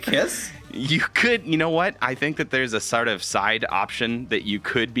inside to kiss? You could, you know what? I think that there's a sort of side option that you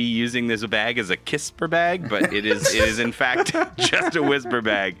could be using this bag as a kisper bag, but it is in fact just a whisper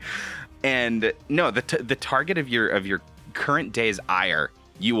bag. And no, the target of your current day's ire,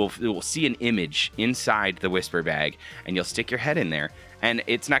 you will see an image inside the whisper bag, and you'll stick your head in there, and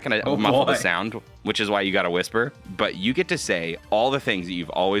it's not going to muffle the sound, which is why you got to whisper, but you get to say all the things that you've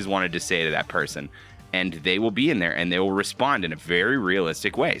always wanted to say to that person, and they will be in there, and they will respond in a very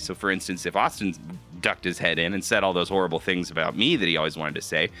realistic way. So, for instance, if Austin ducked his head in and said all those horrible things about me that he always wanted to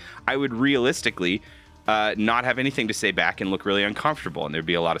say, I would realistically not have anything to say back and look really uncomfortable, and there'd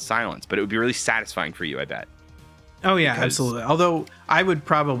be a lot of silence, but it would be really satisfying for you, I bet. Oh, yeah, absolutely. Although I would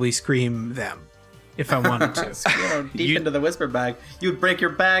probably scream them if I wanted to. Deep into the whisper bag. You'd break your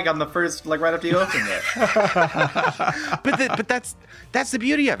bag on the first, right after you open it. But that's the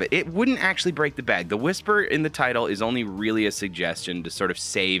beauty of it. It wouldn't actually break the bag. The whisper in the title is only really a suggestion to sort of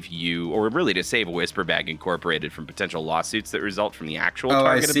save you, or really to save a whisper bag incorporated from potential lawsuits that result from the actual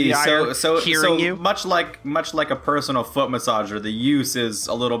target of the ire hearing you. Much like a personal foot massager, the use is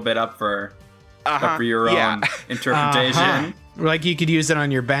a little bit up for your own interpretation. Like you could use it on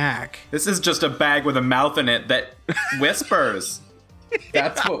your back. This is just a bag with a mouth in it that whispers.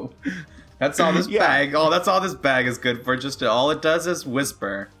 That's all this bag. That's all this bag is good for. Just all it does is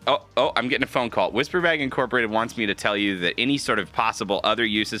whisper. Oh, I'm getting a phone call. Whisper Bag Incorporated wants me to tell you that any sort of possible other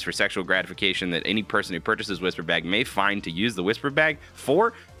uses for sexual gratification that any person who purchases Whisper Bag may find to use the Whisper Bag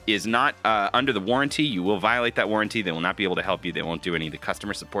for is not under the warranty. You will violate that warranty. They will not be able to help you. They won't do any of the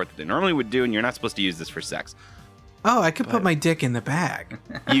customer support that they normally would do, and you're not supposed to use this for sex. Oh, I could put my dick in the bag.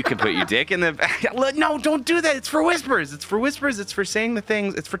 You can put your dick in the bag. No, don't do that. It's for whispers. It's for whispers. It's for saying the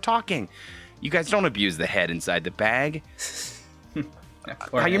things. It's for talking. You guys don't abuse the head inside the bag.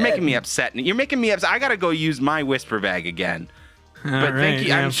 You're making me upset. You're making me upset. I got to go use my whisper bag again. But thank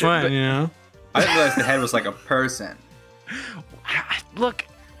you. I'm sure. Fun, I didn't realize the head was like a person. Look,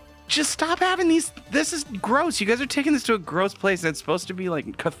 just stop having these. This is gross. You guys are taking this to a gross place, and it's supposed to be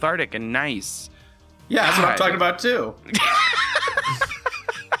like cathartic and nice. Yeah, that's what I'm talking about too.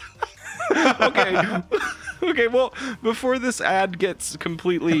 Okay, well, before this ad gets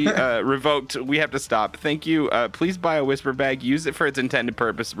completely revoked, we have to stop. Thank you. Please buy a whisper bag. Use it for its intended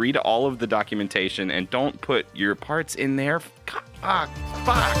purpose. Read all of the documentation, and don't put your parts in there. Fuck.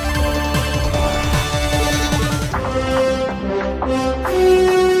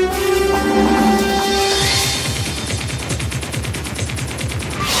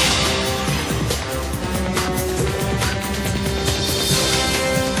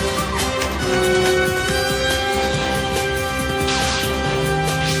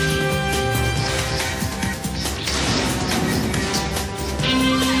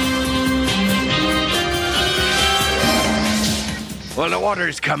 Well, the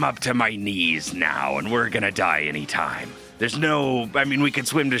water's come up to my knees now, and we're gonna die anytime. We can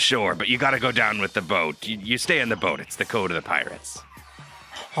swim to shore, but you gotta go down with the boat. You stay in the boat. It's the code of the pirates.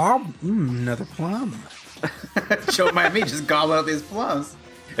 Another plum. Don't mind me, just gobble out these plums.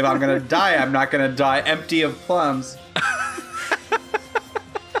 If I'm gonna die, I'm not gonna die empty of plums.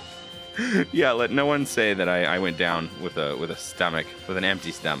 Yeah, let no one say that I went down with an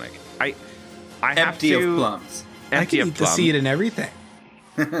empty stomach. I have empty of plums. I can eat the seed and everything.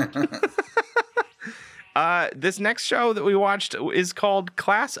 This next show that we watched is called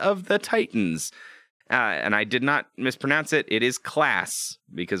Class of the Titans. And I did not mispronounce it. It is Class,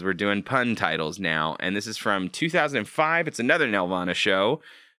 because we're doing pun titles now. And this is from 2005. It's another Nelvana show.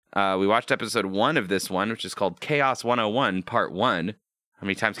 We watched episode 1 of this one, which is called Chaos 101, Part 1. How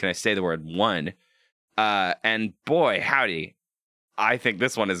many times can I say the word one? And boy, howdy. I think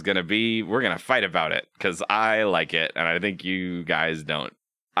this one is we're going to fight about it, because I like it, and I think you guys don't.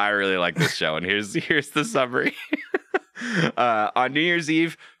 I really like this show, and here's the summary. On New Year's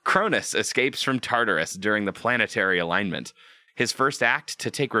Eve, Cronus escapes from Tartarus during the planetary alignment. His first act to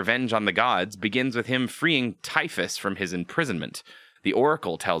take revenge on the gods begins with him freeing Typhus from his imprisonment. The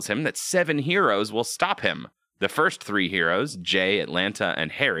Oracle tells him that 7 heroes will stop him. The first 3 heroes, Jay, Atlanta,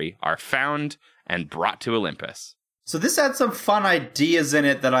 and Harry, are found and brought to Olympus. So this had some fun ideas in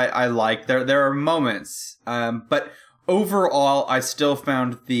it that I like. There are moments, but overall, I still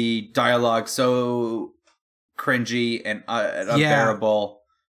found the dialogue so cringy and unbearable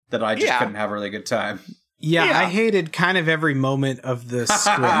that I just couldn't have a really good time. Yeah, I hated kind of every moment of the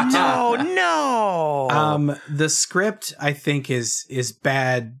script. No. The script, I think, is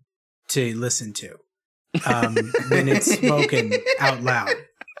bad to listen to when it's spoken out loud.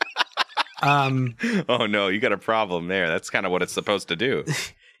 Oh no, you got a problem there. That's kind of what it's supposed to do.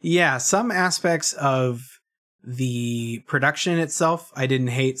 Yeah, some aspects of the production itself, I didn't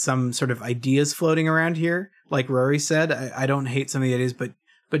hate. Some sort of ideas floating around here, like Rory said. I don't hate some of the ideas, but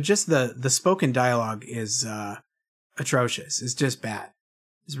just the spoken dialogue is atrocious. It's just bad.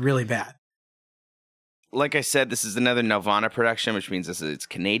 It's really bad. Like I said, this is another Nelvana production, which means it's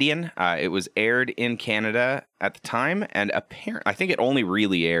Canadian. It was aired in Canada at the time, and I think it only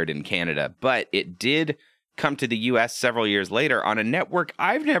really aired in Canada, but it did come to the U.S. several years later on a network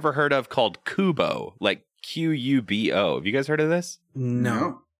I've never heard of called Kubo, like Qubo. Have you guys heard of this?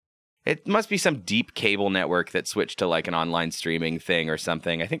 No. It must be some deep cable network that switched to like an online streaming thing or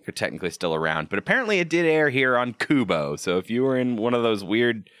something. I think they're technically still around, but apparently it did air here on Kubo. So if you were in one of those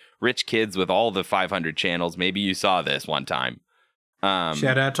weird rich kids with all the 500 channels, maybe you saw this one time.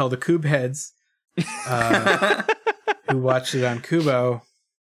 Shout out to all the Coob heads who watched it on Kubo.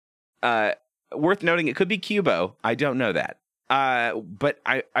 Worth noting, it could be Kubo. I don't know that. But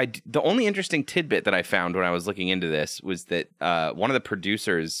the only interesting tidbit that I found when I was looking into this was that one of the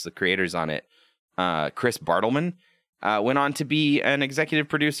producers, the creators on it, Chris Bartleman, went on to be an executive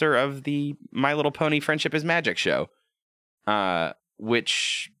producer of the My Little Pony Friendship is Magic show,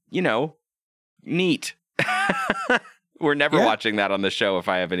 which, neat. We're never watching that on the show if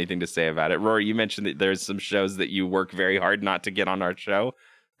I have anything to say about it. Rory, you mentioned that there's some shows that you work very hard not to get on our show.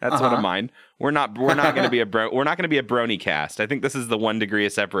 That's one of mine. We're not going to be a brony cast. I think this is the 1 degree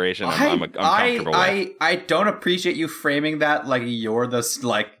of separation I'm comfortable with. I don't appreciate you framing that like you're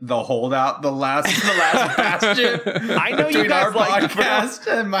the holdout, the last bastion. I know you guys podcast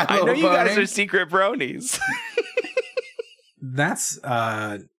and My Little Pony. You guys are secret bronies. That's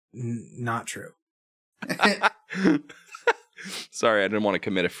not true. Sorry, I didn't want to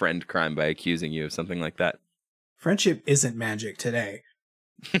commit a friend crime by accusing you of something like that. Friendship isn't magic today.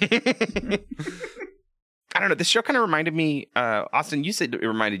 I don't know. This show kind of reminded me, Austin, you said it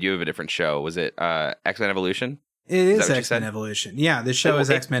reminded you of a different show. Was it X-Men Evolution? It is X-Men Evolution. Yeah, the show is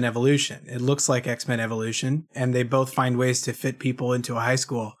X-Men Evolution. It looks like X-Men Evolution, and they both find ways to fit people into a high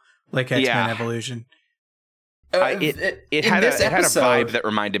school like X-Men Evolution. It had a vibe that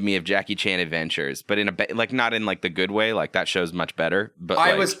reminded me of Jackie Chan Adventures, but not in like the good way. Like that show's much better. But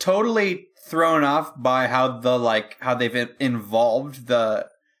I was totally thrown off by how they've involved the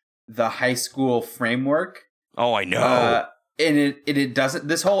high school framework. Oh, I know. And it doesn't.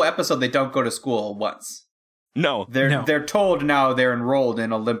 This whole episode, they don't go to school once. No, they're told now they're enrolled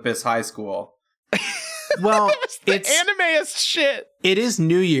in Olympus High School. Well, it's anime-est shit. It is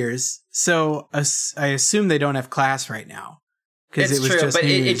New Year's, so I assume they don't have class right now. It's true, but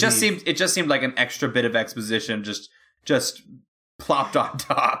it just seemed like an extra bit of exposition just plopped on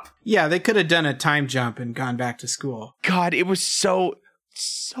top. Yeah, they could have done a time jump and gone back to school. God, it was so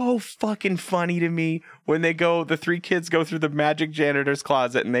fucking funny to me when the 3 kids go through the magic janitor's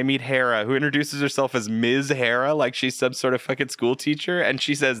closet and they meet Hera, who introduces herself as Ms. Hera, like she's some sort of fucking school teacher, and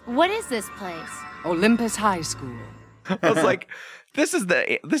she says, "What is this place?" Olympus High School. I was like, this is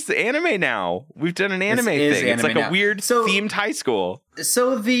the anime now. We've done an anime thing. It's like a weird themed high school.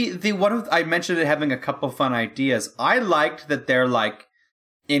 So the one I mentioned it having a couple fun ideas. I liked that they're like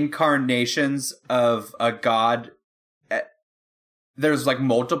incarnations of a god. There's like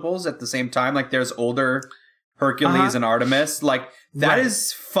multiples at the same time. Like there's older Hercules and Artemis. Like that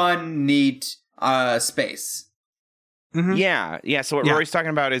is fun, neat space. Mm-hmm. Yeah. So what Rory's talking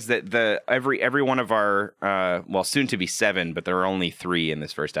about is that every one of our soon to be 7, but there are only 3 in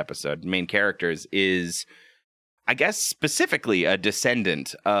this first episode. Main characters is, I guess, specifically a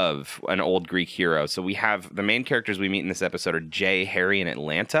descendant of an old Greek hero. So we have the main characters we meet in this episode are Jay, Harry, and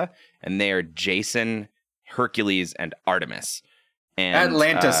Atlanta, and they are Jason, Hercules, and Artemis. And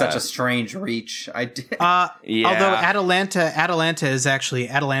Atlanta's such a strange reach. Although Atalanta is actually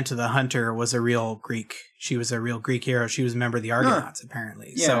Atalanta the Hunter was a real Greek. She was a real Greek hero. She was a member of the Argonauts,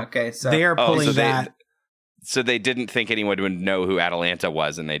 apparently. Yeah, so okay. So they are pulling that. So they didn't think anyone would know who Atalanta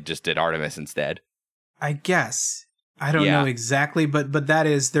was, and they just did Artemis instead. I guess. I don't know exactly, but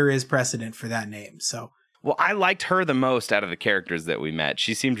there is precedent for that name. So, well, I liked her the most out of the characters that we met.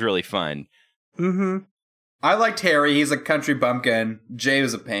 She seemed really fun. Mm-hmm. I liked Harry. He's a country bumpkin. Jay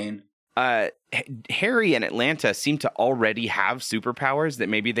was a pain. Harry and Atlanta seem to already have superpowers that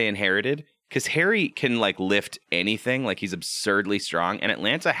maybe they inherited, because Harry can like lift anything, like he's absurdly strong, and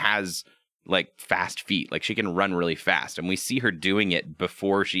Atlanta has like fast feet, like she can run really fast, and we see her doing it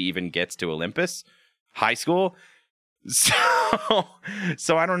before she even gets to Olympus High School. So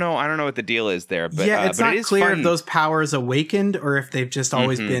I don't know what the deal is there, but yeah, it's but not it is clear fun. if those powers awakened or if they've just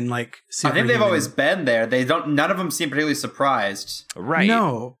always been like I think they've always been there. None of them seem particularly surprised. Right.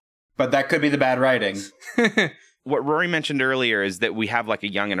 No. But that could be the bad writing. What Rory mentioned earlier is that we have like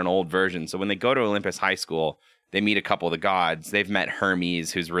a young and an old version. So when they go to Olympus High School, they meet a couple of the gods. They've met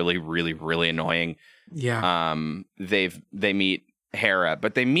Hermes, who's really, really, really annoying. Yeah. They meet Hera,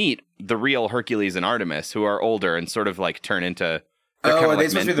 but they meet the real Hercules and Artemis, who are older and sort of like turn into. Are they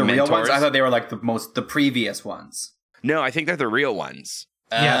supposed to be the real ones? I thought they were like the previous ones. No, I think they're the real ones.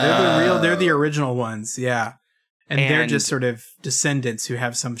 Yeah, they're the original ones. Yeah. And they're just sort of descendants who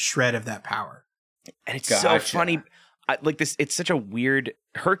have some shred of that power. And it's so funny. Like this, it's such a weird.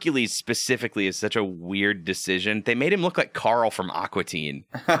 Hercules specifically is such a weird decision. They made him look like Carl from Aqua Teen.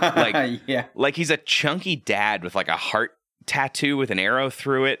 Like, like he's a chunky dad with like a heart tattoo with an arrow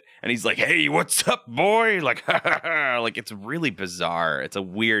through it, and he's like, "Hey, what's up, boy?" Like, like it's really bizarre. It's a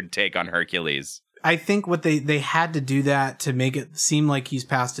weird take on Hercules. I think what they had to do that to make it seem like he's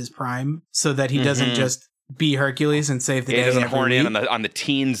past his prime, so that he doesn't just be Hercules and save the day. He doesn't horn in on the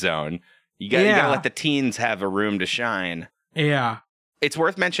teen zone. You gotta let the teens have a room to shine. Yeah. It's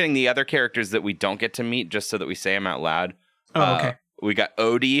worth mentioning the other characters that we don't get to meet, just so that we say them out loud. Oh, okay. We got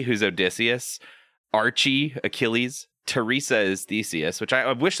Odie, who's Odysseus, Archie, Achilles, Teresa is Theseus, which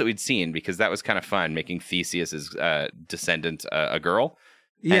I wish that we'd seen, because that was kind of fun, making Theseus's descendant a girl.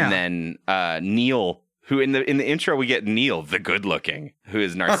 Yeah. And then Neil, who in the intro we get Neil, the good-looking, who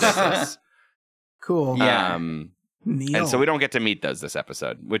is Narcissus. Cool. Yeah. Neil. And so we don't get to meet those this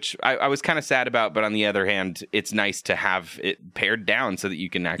episode, which I was kind of sad about. But on the other hand, it's nice to have it pared down so that you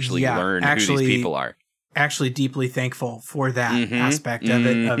can actually learn who these people are. Actually deeply thankful for that aspect of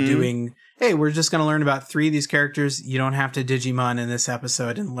it, of doing, hey, we're just going to learn about 3 of these characters. You don't have to Digimon in this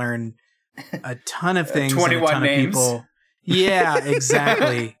episode and learn a ton of things. 21 and a ton names. of people. Yeah,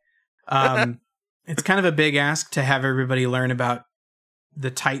 exactly. It's kind of a big ask to have everybody learn about the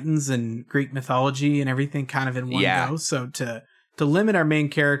Titans and Greek mythology and everything kind of in one go. So to limit our main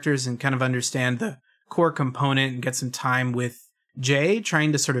characters and kind of understand the core component and get some time with Jay,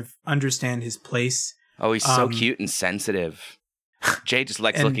 trying to sort of understand his place. Oh, he's so cute and sensitive. Jay just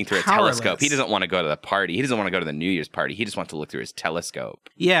likes looking through a telescope. He doesn't want to go to the party. He doesn't want to go to the New Year's party. He just wants to look through his telescope.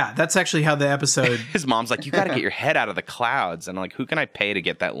 Yeah, that's actually how the episode... His mom's like, you got to get your head out of the clouds. And I'm like, who can I pay to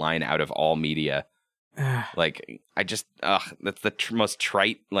get that line out of all media? Like, I just, that's the most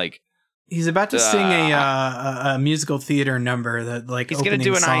trite, like... He's about to sing a musical theater number that, like, he's going to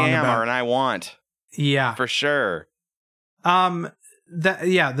do an I am or an I want. Yeah. For sure.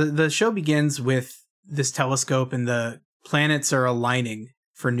 The show begins with this telescope and the planets are aligning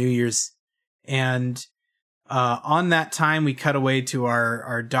for New Year's. And on that time, we cut away to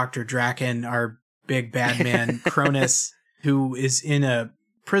our Dr. Draken, our big bad man, Cronus, who is in a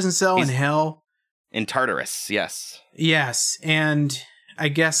prison cell in hell. In Tartarus, yes. Yes, and I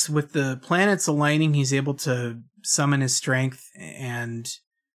guess with the planets aligning, he's able to summon his strength and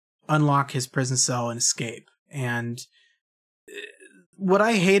unlock his prison cell and escape. And what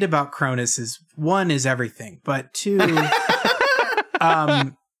I hate about Cronus is, 1 is everything, but 2,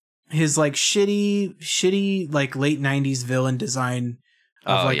 his like shitty like late 90s villain design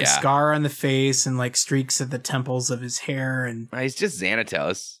of a scar on the face and like streaks at the temples of his hair. And he's just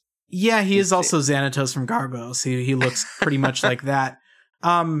Xanatos. Yeah, he is also Xanatos from Gargoyles. He looks pretty much like that.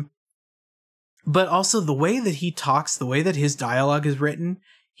 But also the way that he talks, the way that his dialogue is written,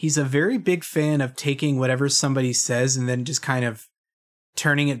 he's a very big fan of taking whatever somebody says and then just kind of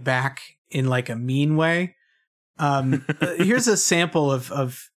turning it back in like a mean way. Here's a sample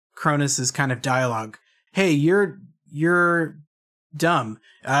of Cronus's kind of dialogue. Hey, you're dumb.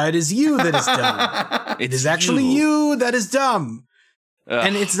 It is you that is dumb. It is actually you that is dumb. Ugh.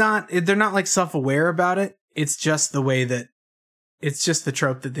 And they're not like self-aware about it. It's just the way that, it's just the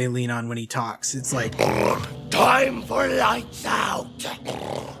trope that they lean on when he talks. It's like, time for lights out.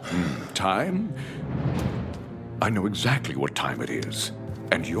 Time? I know exactly what time it is.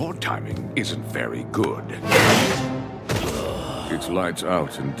 And your timing isn't very good. It's lights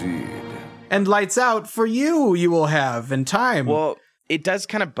out indeed. And lights out for you will have in time. Well, it does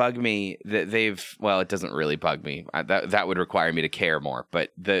kind of bug me that it doesn't really bug me. That would require me to care more.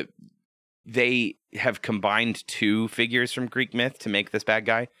 But they have combined two figures from Greek myth to make this bad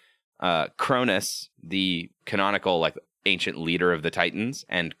guy. Cronus, the canonical, like, ancient leader of the Titans,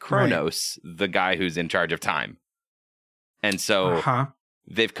 and Kronos, the guy who's in charge of time. And so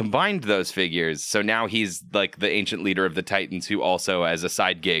they've combined those figures. So now he's like the ancient leader of the Titans who also, as a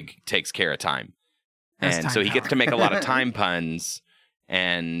side gig, takes care of time. And so he gets to make a lot of time puns.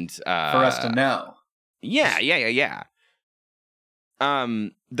 And for us to know. Yeah.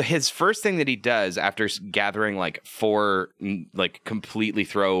 His first thing that he does after gathering like 4 like completely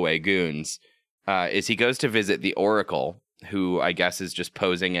throwaway goons is he goes to visit the Oracle, who I guess is just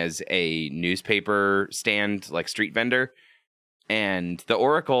posing as a newspaper stand, like street vendor. And the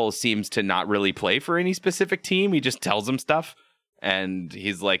Oracle seems to not really play for any specific team. He just tells them stuff. And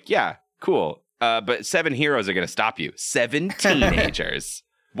he's like, yeah, cool. But 7 heroes are going to stop you. 7 teenagers.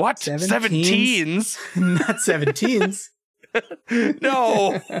 What? 17s? Not 17s.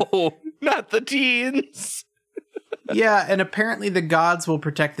 No, not the teens. Yeah, and apparently the gods will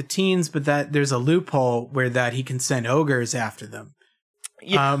protect the teens, but that there's a loophole where that he can send ogres after them.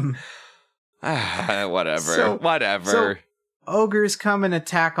 Yeah. Whatever. So ogres come and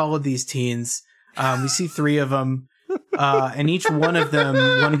attack all of these teens. We see 3 of them, and each one of them,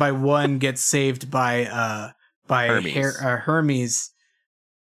 one by one, gets saved by Hermes.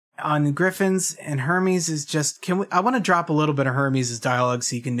 On Griffins, and Hermes is just... I want to drop a little bit of Hermes' dialogue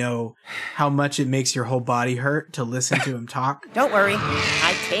so you can know how much it makes your whole body hurt to listen to him talk. Don't worry,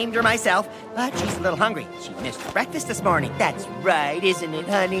 I tamed her myself, but she's a little hungry. She missed breakfast this morning. That's right, isn't it,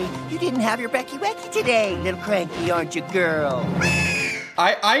 honey? You didn't have your Becky Wecky today. Little cranky, aren't you, girl?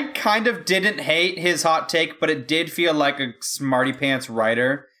 I kind of didn't hate his hot take, but it did feel like a smarty pants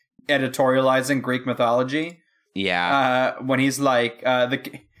writer editorializing Greek mythology. Yeah. When he's like,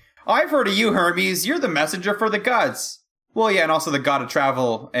 I've heard of you, Hermes. You're the messenger for the gods. Well, yeah, and also the god of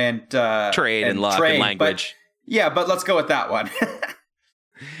travel and trade and luck and language. But let's go with that one.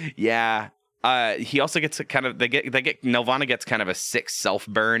 Yeah. He also gets Nelvana gets kind of a sick self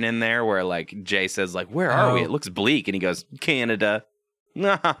burn in there where like Jay says like, "Where are we? It looks bleak," and he goes, "Canada."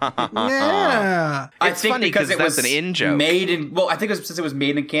 Yeah. I think funny because that's an in joke. I think since it was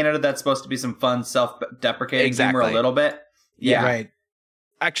made in Canada, that's supposed to be some fun self-deprecating humor a little bit. Yeah. Right.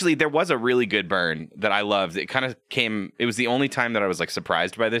 Actually, there was a really good burn that I loved. It was the only time that I was like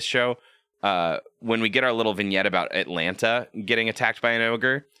surprised by this show. When we get our little vignette about Atlanta getting attacked by an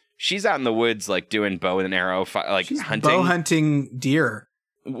ogre, she's out in the woods like doing bow and arrow, she's hunting. Bow hunting deer.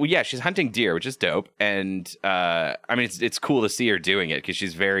 Well, yeah, she's hunting deer, which is dope. And I mean, it's cool to see her doing it because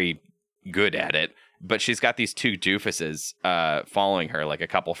she's very good at it. But she's got these 2 doofuses following her, like a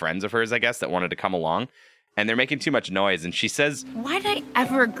couple friends of hers, I guess, that wanted to come along. And they're making too much noise, and she says, "Why did I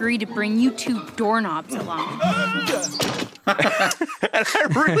ever agree to bring you 2 doorknobs along?" And I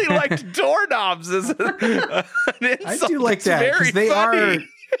really liked doorknobs as an insult. I do like that because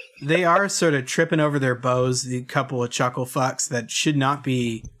they are sort of tripping over their bows. The couple of chuckle fucks that should not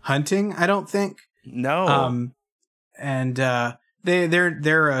be hunting, I don't think. No. And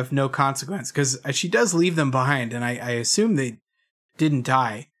they're of no consequence because she does leave them behind, and I assume they didn't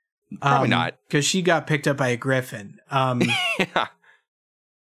die. Probably not. Because she got picked up by a griffin. Yeah.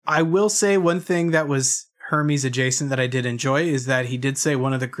 I will say one thing that was Hermes adjacent that I did enjoy is that he did say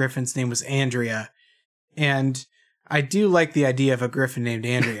one of the griffins' name was Andrea. And I do like the idea of a griffin named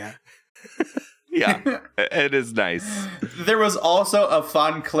Andrea. Yeah, it is nice. There was also a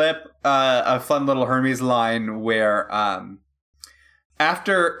fun clip, a fun little Hermes line where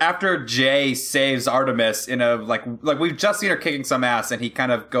After Jay saves Artemis in a like we've just seen her kicking some ass, and he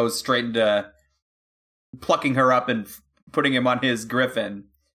kind of goes straight into plucking her up and putting him on his griffin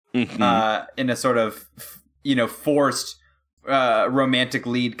in a sort of forced romantic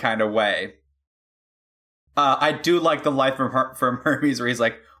lead kind of way. I do like the line from Hermes where he's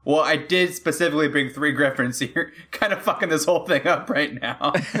like, "Well, I did specifically bring 3 griffins, so you're kind of fucking this whole thing up right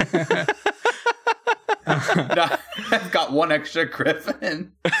now." I've got 1 extra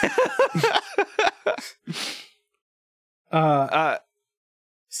griffin.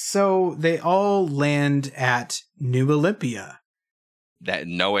 So they all land at New Olympia. That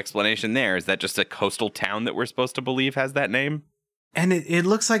no explanation there. Is that just a coastal town that we're supposed to believe has that name? And it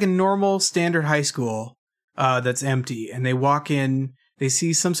looks like a normal standard high school that's empty. And they walk in, they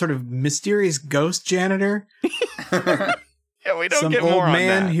see some sort of mysterious ghost janitor. Yeah, we don't some get old more on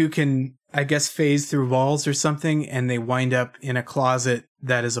man that. who can, I guess, phase through walls or something, and they wind up in a closet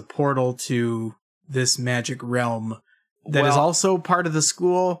that is a portal to this magic realm that is also part of the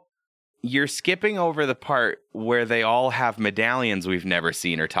school. you're skipping over the part where they all have medallions we've never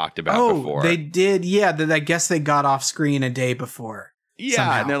seen or talked about before. They did. Yeah, I guess they got off screen a day before. Yeah,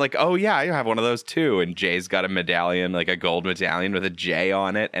 somehow. and they're like, oh, yeah, I have one of those too. And Jay's got a medallion, like a gold medallion with a J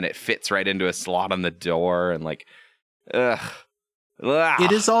on it, and it fits right into a slot on the door. And like, ugh.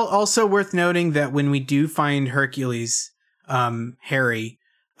 It is also worth noting that when we do find Hercules, Harry,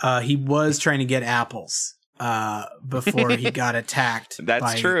 he was trying to get apples before he got attacked.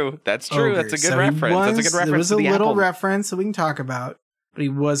 That's true. That's ogres. That's a good reference. That's a good reference. It was to a the little apple. reference that we can talk about, but he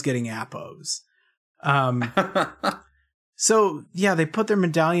was getting apples. So, yeah, they put their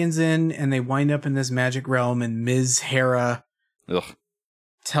medallions in and they wind up in this magic realm, and Ms. Hera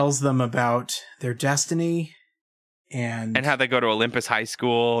tells them about their destiny and how they go to Olympus High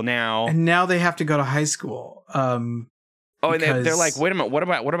School now. And now they have to go to high school. And they're like, wait a minute, what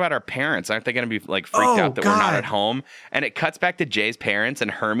about our parents? Aren't they going to be like freaked out that we're not at home? And it cuts back to Jay's parents, and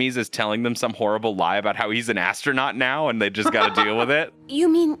Hermes is telling them some horrible lie about how he's an astronaut now, and they just got to deal with it. You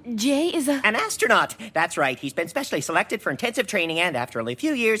mean Jay is an astronaut? That's right. He's been specially selected for intensive training, and after only a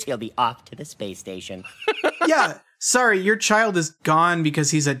few years, he'll be off to the space station. Yeah, sorry, your child is gone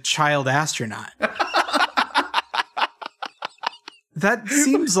because he's a child astronaut. That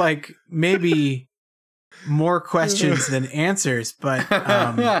seems like maybe more questions than answers, but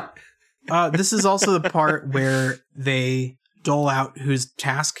this is also the part where they dole out whose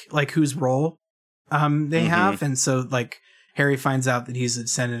task, like whose role they have. And so like Harry finds out that he's a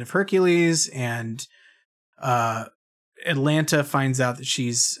descendant of Hercules, and Atlanta finds out that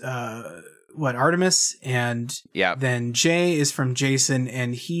she's Artemis, and then Jay is from Jason,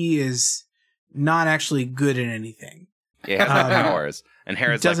 and he is not actually good at anything. Yeah, he has no powers. And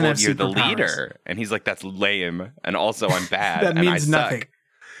Hera's like, well, you're the superpowers. leader. And he's like, that's lame. And also I'm bad. That and means I nothing. Suck.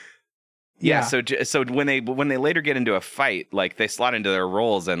 Yeah. So when they later get into a fight, like they slot into their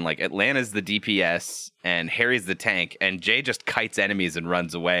roles, and like Atlanta's the DPS and Harry's the tank, and Jay just kites enemies and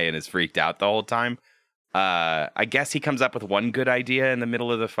runs away and is freaked out the whole time. I guess he comes up with one good idea in the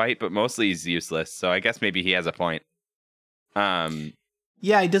middle of the fight, but mostly he's useless. So I guess maybe he has a point.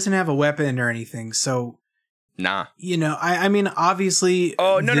 Yeah, he doesn't have a weapon or anything, so. Nah. You know, I mean, obviously.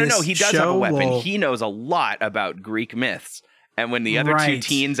 Oh, no. He does have a weapon. Will... He knows a lot about Greek myths. And when the other two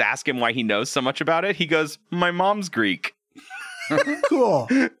teens ask him why he knows so much about it, he goes, my mom's Greek. Cool.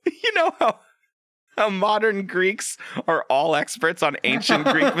 You know how modern Greeks are all experts on ancient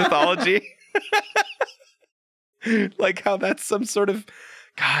Greek mythology? Like how that's some sort of,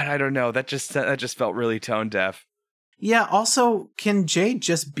 God, I don't know. That just felt really tone deaf. Yeah. Also, can Jay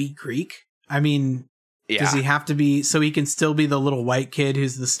just be Greek? I mean, does he have to be so he can still be the little white kid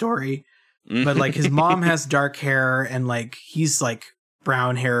who's the story? But like his mom has dark hair, and like he's like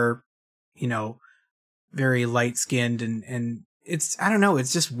brown hair, you know, very light skinned, and it's, I don't know,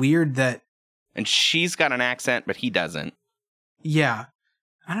 it's just weird that. And she's got an accent, but he doesn't. Yeah.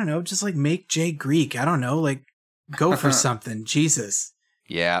 I don't know, just like make Jay Greek. I don't know, like go for something. Jesus.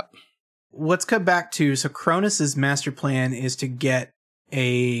 Yeah. Let's cut back to, so Cronus's master plan is to get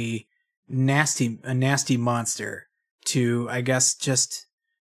a nasty monster to, I guess, just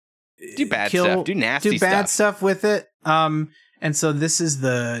do bad stuff, do nasty stuff. Do bad stuff with it. And so this is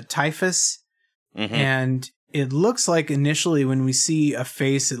the Typhus. And it looks like initially when we see a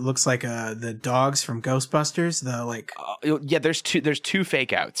face, it looks like the dogs from Ghostbusters. The like, yeah, there's two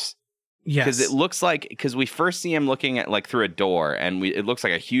fake outs. Yes, because it looks like, because we first see him looking at like through a door, and it looks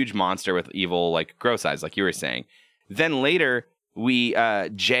like a huge monster with evil, like gross eyes, like you were saying. Then later,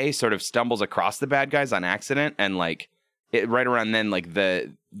 Jay sort of stumbles across the bad guys on accident, and like right around then, like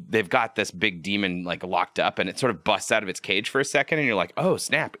they've got this big demon like locked up, and it sort of busts out of its cage for a second, and you're like, oh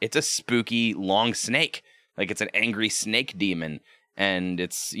snap, it's a spooky long snake, like it's an angry snake demon, and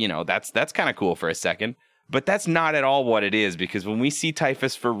it's, you know, that's kind of cool for a second. But that's not at all what it is, because when we see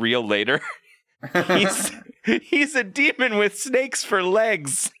Typhus for real later, he's a demon with snakes for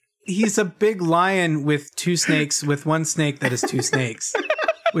legs. He's a big lion with two snakes, with one snake that is two snakes,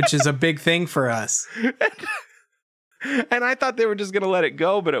 which is a big thing for us. And I thought they were just going to let it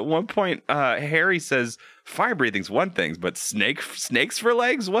go, but at one point, Harry says, fire breathing's one thing, but snakes for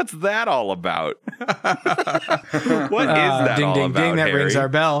legs? What's that all about? What is that ding, all ding, about, ding, that Harry? rings our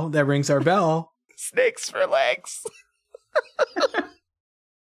bell. That rings our bell. Snakes for legs.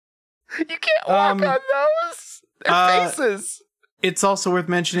 You can't walk on those. Their faces. It's also worth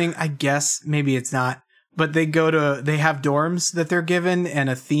mentioning, I guess, maybe it's not, but they have dorms that they're given, and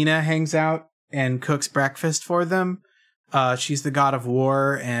Athena hangs out and cooks breakfast for them. She's the god of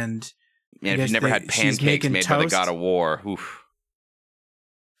war, and if you've never had pancakes made by the god of war, oof.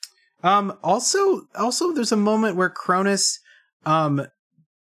 Also, there's a moment where Cronus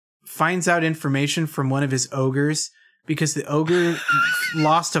finds out information from one of his ogres because the ogre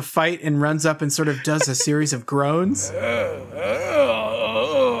lost a fight and runs up and sort of does a series of groans.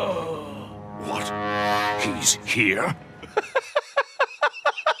 What? He's here?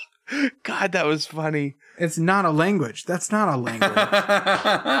 God, that was funny. It's not a language. That's not a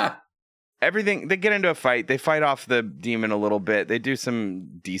language. Everything, they get into a fight. They fight off the demon a little bit. They do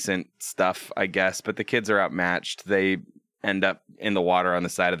some decent stuff, I guess, but the kids are outmatched. They end up in the water on the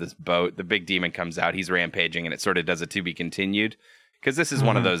side of this boat. The big demon comes out. He's rampaging, and it sort of does a to be continued. Because this is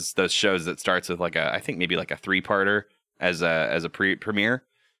one of those shows that starts with I think maybe like a 3-parter as a premiere.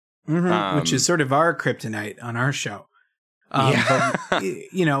 Which is sort of our kryptonite on our show. But,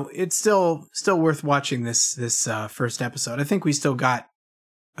 it's still worth watching this first episode. I think we still got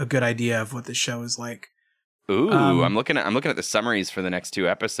a good idea of what the show is like. Ooh, I'm looking at the summaries for the next 2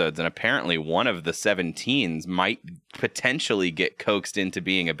 episodes, and apparently one of the 17s might potentially get coaxed into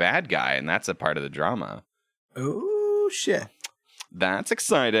being a bad guy, and that's a part of the drama. Oh shit. That's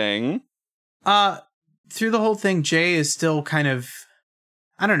exciting. Through the whole thing, Jay is still kind of,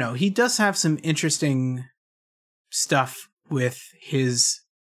 I don't know, he does have some interesting stuff with his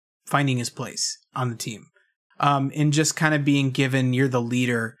finding his place on the team. And just kind of being given, you're the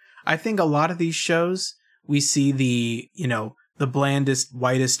leader. I think a lot of these shows, we see the blandest,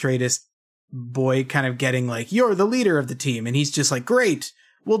 whitest, straightest boy kind of getting like, you're the leader of the team. And he's just like, great,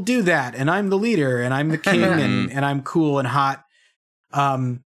 we'll do that. And I'm the leader and I'm the king and I'm cool and hot.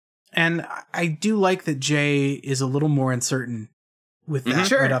 And I do like that Jay is a little more uncertain with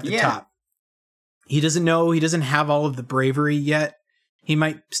that right off the top. He doesn't know, he doesn't have all of the bravery yet. He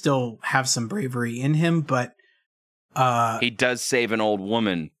might still have some bravery in him, but he does save an old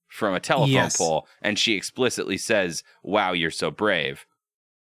woman from a telephone pole, and she explicitly says, wow, you're so brave.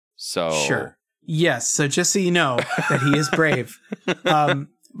 So sure. Yes, so just so you know that he is brave.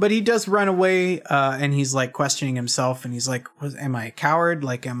 But he does run away, and he's like questioning himself, and he's like, am I a coward?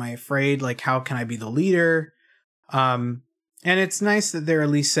 Like, am I afraid? Like, how can I be the leader? And it's nice that they're at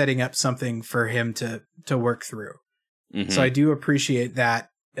least setting up something for him to work through. Mm-hmm. So I do appreciate that,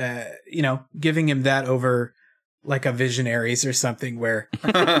 giving him that over like a Visionaries or something where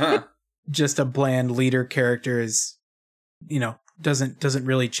just a bland leader character is, doesn't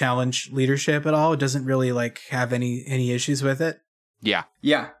really challenge leadership at all. It doesn't really like have any issues with it. Yeah.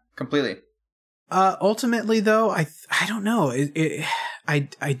 Yeah, completely. Ultimately though, I don't know.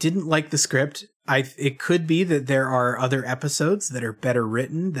 I didn't like the script. It could be that there are other episodes that are better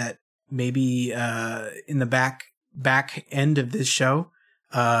written that maybe in the back end of this show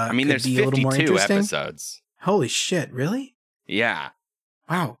there's 52 episodes. Holy shit, really? Yeah.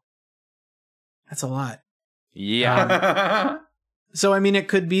 Wow. That's a lot. Yeah. So it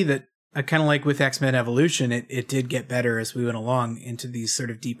could be that kind of like with X-Men Evolution, it did get better as we went along into these sort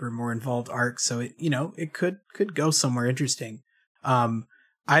of deeper, more involved arcs, so it could go somewhere interesting. I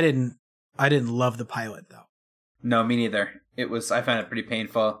didn't love the pilot though. No, me neither. I found it pretty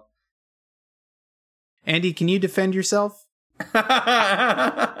painful. Andy, can you defend yourself?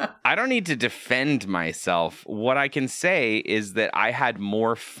 I don't need to defend myself. What I can say is that I had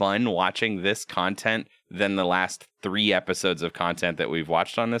more fun watching this content than the last 3 episodes of content that we've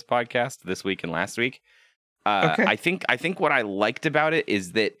watched on this podcast this week and last week. Okay. I think what I liked about it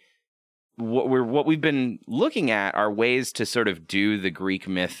is that what we've been looking at are ways to sort of do the Greek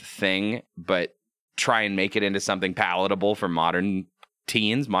myth thing, but try and make it into something palatable for modern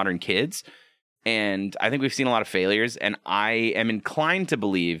teens, modern kids. And I think we've seen a lot of failures, and I am inclined to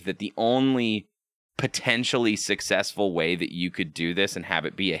believe that the only potentially successful way that you could do this and have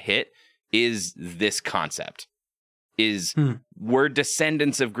it be a hit is this concept. We're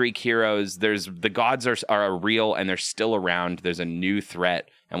descendants of Greek heroes. The gods are real and they're still around. There's a new threat,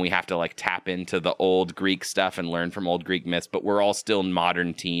 and we have to like tap into the old Greek stuff and learn from old Greek myths, but we're all still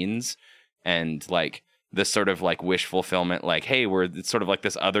modern teens, and like this sort of like wish fulfillment, like, hey, it's sort of like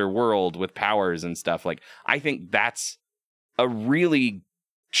this other world with powers and stuff. Like, I think that's a really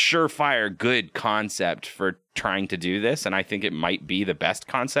surefire good concept for trying to do this. And I think it might be the best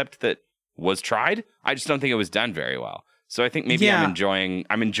concept that was tried. I just don't think it was done very well. So I think maybe I'm enjoying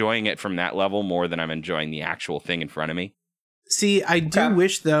it from that level more than I'm enjoying the actual thing in front of me. See, I do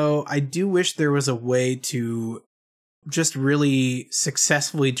wish there was a way to just really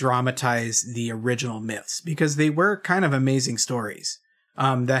successfully dramatize the original myths, because they were kind of amazing stories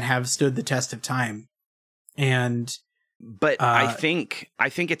that have stood the test of time. But I think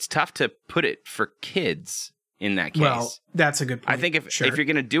it's tough to put it for kids in that case. Well, that's a good point. I think if you're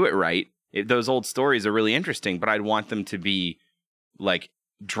going to do it right, those old stories are really interesting, but I'd want them to be like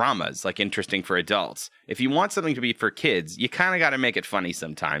dramas, like interesting for adults. If you want something to be for kids, you kind of got to make it funny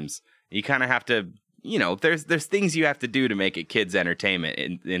sometimes. You kind of have to, there's things you have to do to make it kids entertainment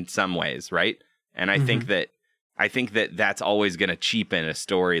in some ways, right? And I think that that's always going to cheapen a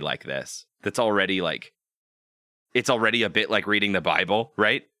story like this. That's already it's already a bit like reading the Bible,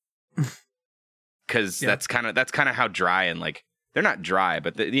 right? Because that's kind of how dry and they're not dry,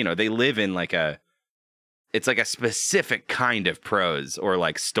 but they live in it's like a specific kind of prose or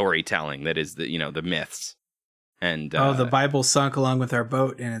storytelling that is the myths. And the Bible sunk along with our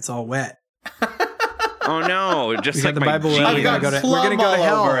boat and it's all wet. Oh no! Just like the Bible, we're gonna go to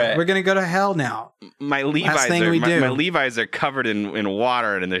hell. We're gonna go to hell now. My Levi's are covered in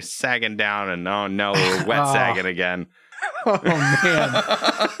water and they're sagging down. And oh no, we're wet sagging again. Oh man!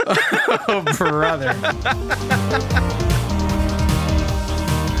 Oh brother!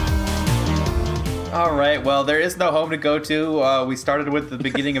 All right. Well, there is no home to go to. We started with the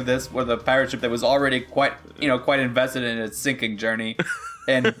beginning of this with a pirate ship that was already quite invested in its sinking journey.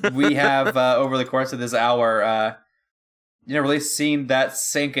 And we have, over the course of this hour, really seen that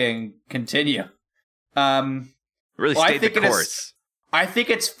sinking continue. Really stayed the course. I think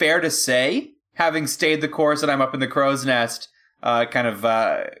it's fair to say, having stayed the course, and I'm up in the crow's nest, kind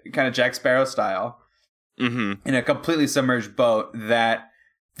of Jack Sparrow style, in a completely submerged boat, that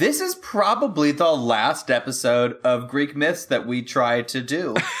this is probably the last episode of Greek Myths that we try to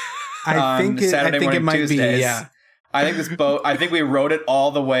do. I think it might Tuesdays. Be, yeah. I think this boat, we rode it all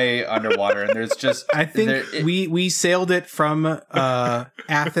the way underwater, and there's just... I think we sailed it from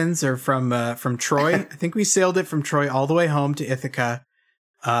Athens or from Troy. I think we sailed it from Troy all the way home to Ithaca,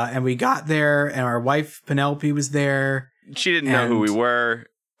 and we got there, and our wife Penelope was there. She didn't know who we were.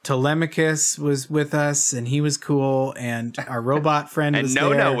 Telemachus was with us, and he was cool, and our robot friend was there.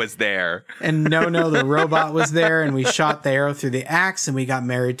 And No was there. And No, the robot was there, and we shot the arrow through the axe, and we got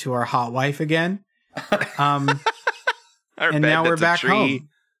married to our hot wife again. And now we're back home.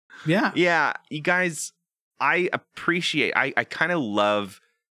 Yeah. Yeah. You guys, I appreciate, I kind of love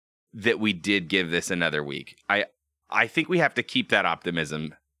that we did give this another week. I think we have to keep that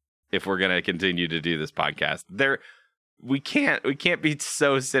optimism if we're going to continue to do this podcast. We can't be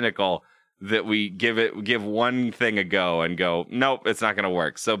so cynical that we give one thing a go and go, nope, it's not going to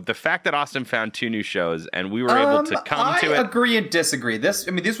work. So the fact that Austin found 2 new shows and we were able to come to it. I agree and disagree.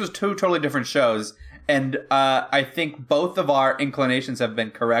 These was 2 totally different shows. And I think both of our inclinations have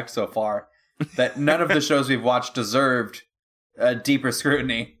been correct so far. That none of the shows we've watched deserved deeper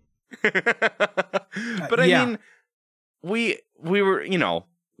scrutiny. But I mean, we were,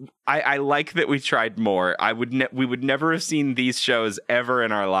 I like that we tried more. We would never have seen these shows ever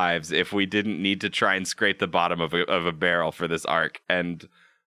in our lives if we didn't need to try and scrape the bottom of a barrel for this arc. And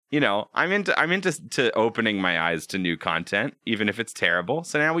I'm into opening my eyes to new content, even if it's terrible.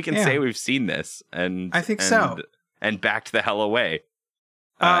 So now we can say we've seen this, and I think so, and backed the hell away,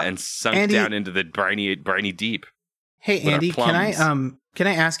 and sunk Andy, down into the briny deep. Hey Andy, can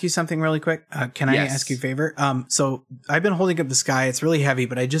I ask you something really quick? Can I ask you a favor? So I've been holding up the sky. It's really heavy,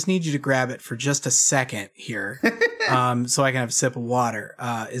 but I just need you to grab it for just a second here, so I can have a sip of water.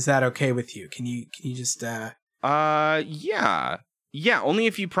 Is that okay with you? Can you just? Yeah. Yeah, only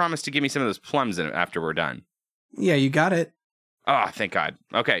if you promise to give me some of those plums in it after we're done. Yeah, you got it. Oh, thank God.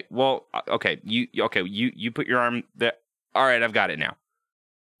 Okay, well, okay, you put your arm there. All right, I've got it now.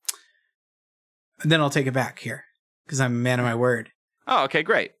 Then I'll take it back here, because I'm a man of my word. Oh, okay,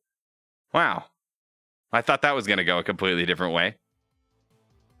 great. Wow. I thought that was going to go a completely different way.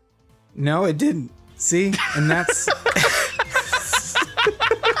 No, it didn't. See? And that's...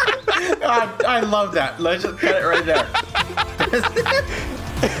 I love that. Let's just cut it right there.